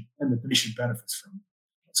nation and that the nation benefits from it.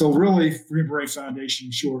 So really, Green Beret Foundation,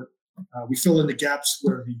 in short, we fill in the gaps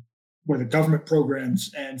where the government programs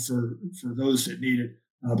end for those that need it.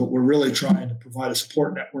 But we're really trying to provide a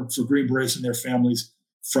support network for Green Berets and their families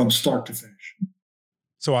from start to finish.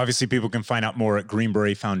 So obviously people can find out more at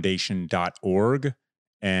greenberetfoundation.org.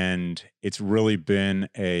 And it's really been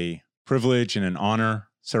a privilege and an honor,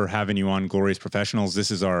 sir, having you on Glorious Professionals.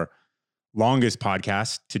 This is our longest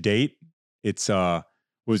podcast to date. It's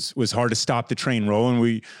was hard to stop the train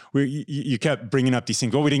rolling. You kept bringing up these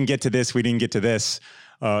things. Well, we didn't get to this. We didn't get to this.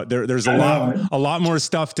 There's a lot more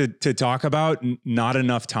stuff to talk about. Not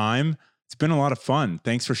enough time. It's been a lot of fun.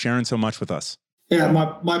 Thanks for sharing so much with us. Yeah,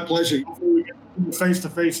 my pleasure. Hopefully we get face to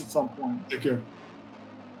face at some point. Take care.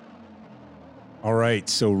 All right.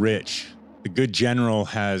 So Rich, the good general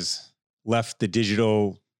has left the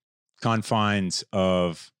digital confines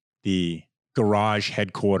of the garage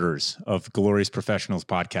headquarters of Glorious Professionals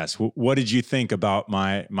podcast. What did you think about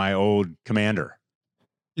my old commander?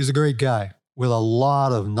 He's a great guy with a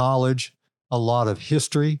lot of knowledge, a lot of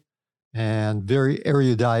history, and very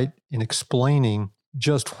erudite in explaining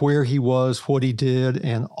just where he was, what he did,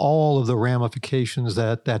 and all of the ramifications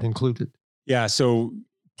that included. Yeah. So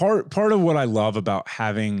part of what I love about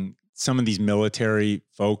having some of these military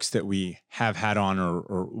folks that we have had on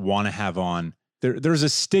or want to have on, there's a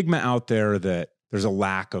stigma out there that there's a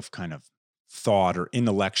lack of kind of thought or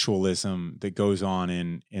intellectualism that goes on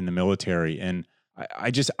in the military. And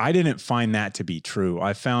I didn't find that to be true.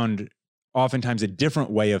 I found oftentimes a different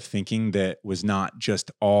way of thinking that was not just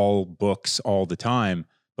all books all the time,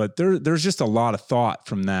 but there's just a lot of thought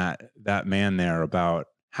from that man there about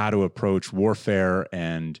how to approach warfare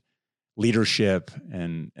and leadership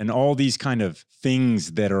and all these kind of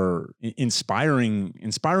things that are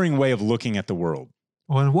inspiring way of looking at the world.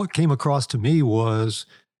 Well, and what came across to me was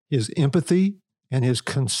his empathy and his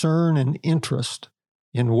concern and interest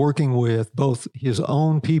in working with both his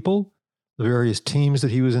own people, the various teams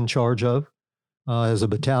that he was in charge of, as a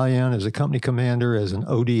battalion, as a company commander, as an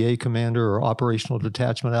ODA commander or Operational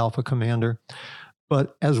Detachment Alpha commander,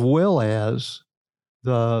 but as well as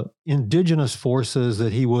the indigenous forces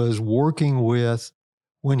that he was working with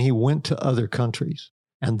when he went to other countries.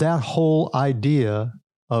 And that whole idea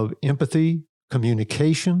of empathy,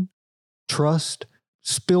 communication, trust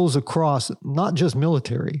spills across not just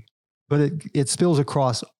military, but it spills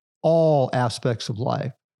across all aspects of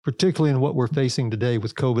life. particularly in what we're facing today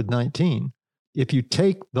with COVID-19. If you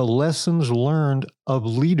take the lessons learned of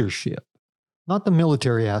leadership, not the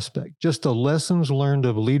military aspect, just the lessons learned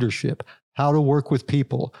of leadership, how to work with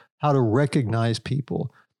people, how to recognize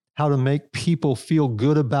people, how to make people feel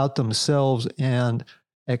good about themselves and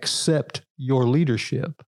accept your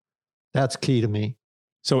leadership. That's key to me.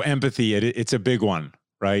 So empathy, it's a big one,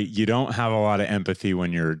 right? You don't have a lot of empathy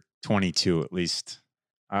when you're 22, at least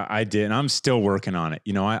I did. And I'm still working on it.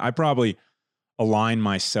 I probably align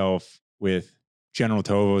myself with General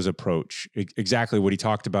Tovo's approach, exactly what he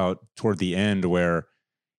talked about toward the end, where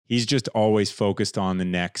he's just always focused on the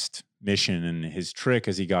next mission. And his trick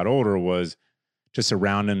as he got older was to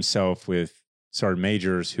surround himself with sergeant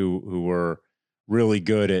majors who were really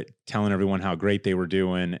good at telling everyone how great they were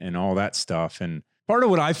doing and all that stuff. And part of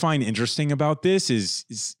what I find interesting about this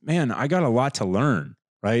is man, I got a lot to learn,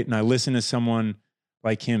 right? And I listen to someone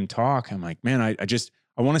like him talk. I'm like, man,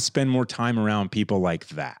 I want to spend more time around people like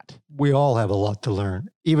that. We all have a lot to learn.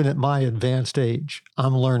 Even at my advanced age,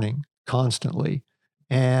 I'm learning constantly.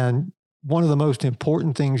 And one of the most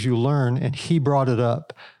important things you learn, and he brought it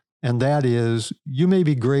up, and that is you may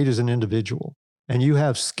be great as an individual and you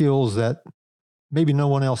have skills that maybe no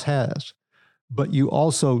one else has, but you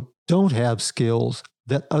also don't have skills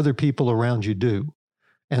that other people around you do.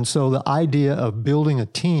 And so the idea of building a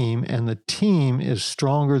team and the team is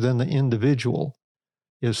stronger than the individual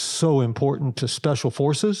is so important to special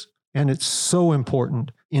forces. And it's so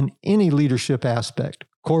important in any leadership aspect,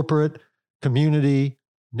 corporate, community,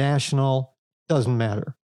 national, doesn't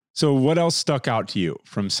matter. So what else stuck out to you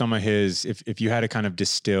from some of his, if you had to kind of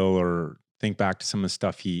distill or think back to some of the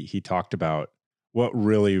stuff he talked about, what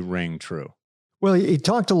really rang true? Well, he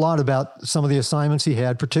talked a lot about some of the assignments he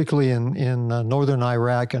had, particularly in northern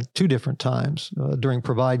Iraq at two different times, during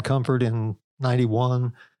Provide Comfort in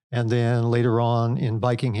 91, and then later on in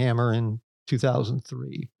Viking Hammer in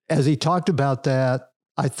 2003. As he talked about that,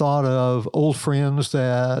 I thought of old friends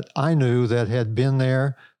that I knew that had been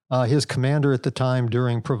there. His commander at the time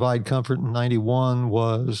during Provide Comfort in 91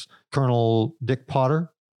 was Colonel Dick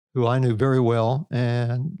Potter, who I knew very well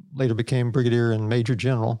and later became brigadier and major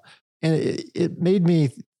general. And it made me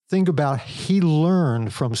think about he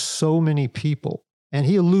learned from so many people. And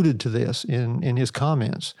he alluded to this in his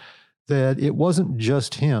comments, that it wasn't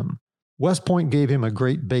just him. West Point gave him a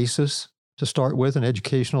great basis to start with, an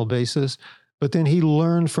educational basis, but then he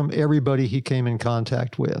learned from everybody he came in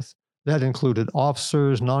contact with. That included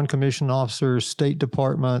officers, non-commissioned officers, State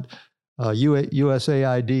Department,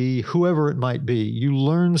 USAID, whoever it might be. You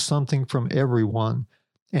learn something from everyone.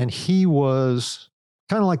 And he was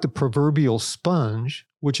kind of like the proverbial sponge,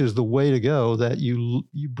 which is the way to go, that you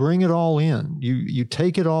bring it all in. You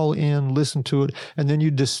take it all in, listen to it, and then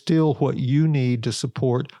you distill what you need to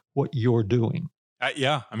support what you're doing.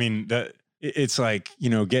 Yeah. I mean, it's like,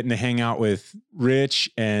 getting to hang out with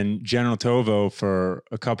Rich and General Tovo for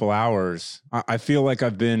a couple hours. I feel like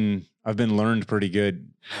I've been learned pretty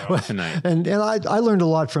good tonight. And I learned a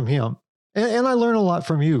lot from him. And I learn a lot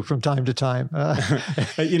from you from time to time.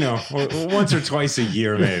 Once or twice a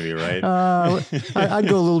year, maybe, right? I'd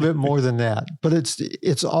go a little bit more than that. But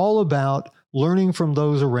it's all about learning from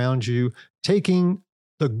those around you, taking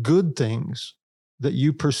the good things that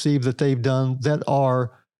you perceive that they've done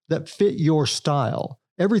that fit your style.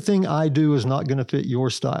 Everything I do is not going to fit your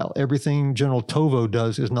style. Everything General Tovo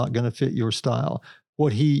does is not going to fit your style.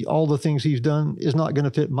 All the things he's done is not going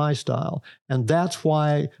to fit my style. And that's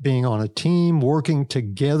why being on a team, working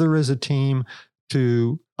together as a team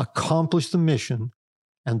to accomplish the mission,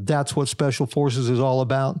 and that's what Special Forces is all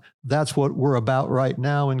about. That's what we're about right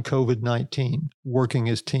now in COVID-19, working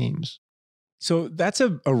as teams. So that's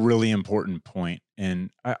a really important point. And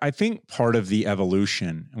I think part of the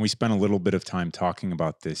evolution, and we spent a little bit of time talking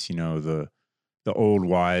about this, the old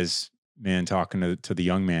wise man talking to the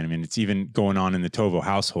young man. I mean, it's even going on in the Tovo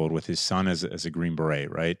household with his son as a Green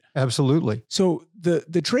Beret, right? Absolutely. So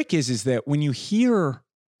the trick is that when you hear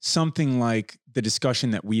something like the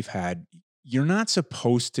discussion that we've had, you're not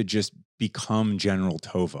supposed to just become General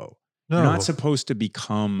Tovo. No. You're not supposed to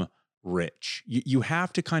become Rich. You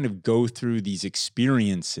have to kind of go through these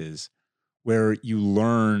experiences where you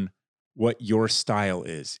learn what your style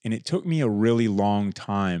is. And it took me a really long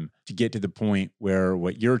time to get to the point where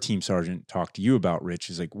what your team sergeant talked to you about, Rich,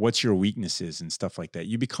 is like, what's your weaknesses and stuff like that.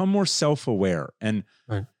 You become more self-aware. And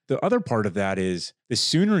right. The other part of that is the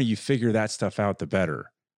sooner you figure that stuff out, the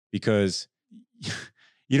better, because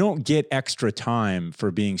you don't get extra time for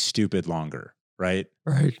being stupid longer. Right.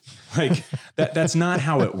 Right. Like that's not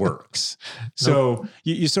how it works. So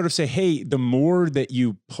you sort of say, hey, the more that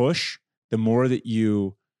you push, the more that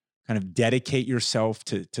you kind of dedicate yourself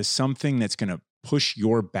to something that's going to push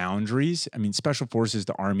your boundaries. I mean, Special Forces,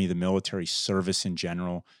 the Army, the military, service in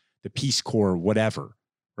general, the Peace Corps, whatever,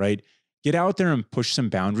 right? Get out there and push some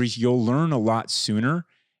boundaries. You'll learn a lot sooner,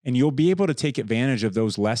 and you'll be able to take advantage of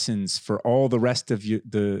those lessons for all the rest of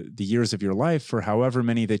the years of your life, for however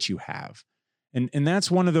many that you have. And that's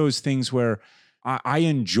one of those things where I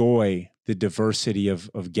enjoy the diversity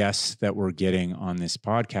of guests that we're getting on this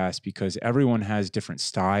podcast, because everyone has different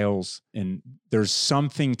styles and there's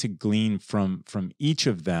something to glean from each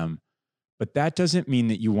of them. But that doesn't mean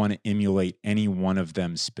that you want to emulate any one of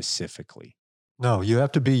them specifically. No, you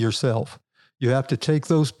have to be yourself. You have to take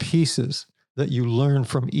those pieces that you learn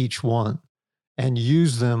from each one and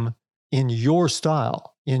use them in your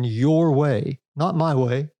style, in your way, not my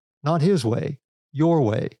way, not his way, your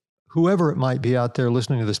way. Whoever it might be out there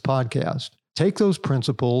listening to this podcast, take those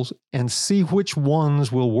principles and see which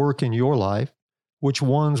ones will work in your life, which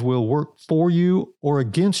ones will work for you or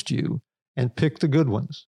against you, and pick the good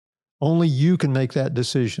ones. Only you can make that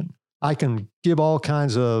decision. I can give all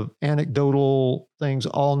kinds of anecdotal things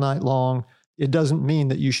all night long. It doesn't mean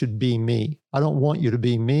that you should be me. I don't want you to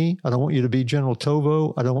be me. I don't want you to be General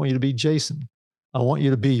Tovo. I don't want you to be Jason. I want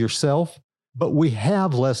you to be yourself. But we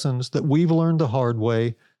have lessons that we've learned the hard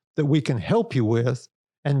way that we can help you with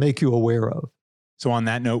and make you aware of. So on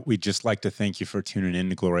that note, we'd just like to thank you for tuning in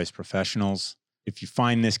to Glorious Professionals. If you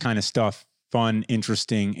find this kind of stuff fun,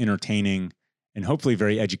 interesting, entertaining, and hopefully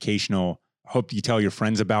very educational, hope you tell your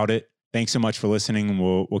friends about it. Thanks so much for listening, and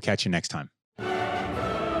we'll catch you next time.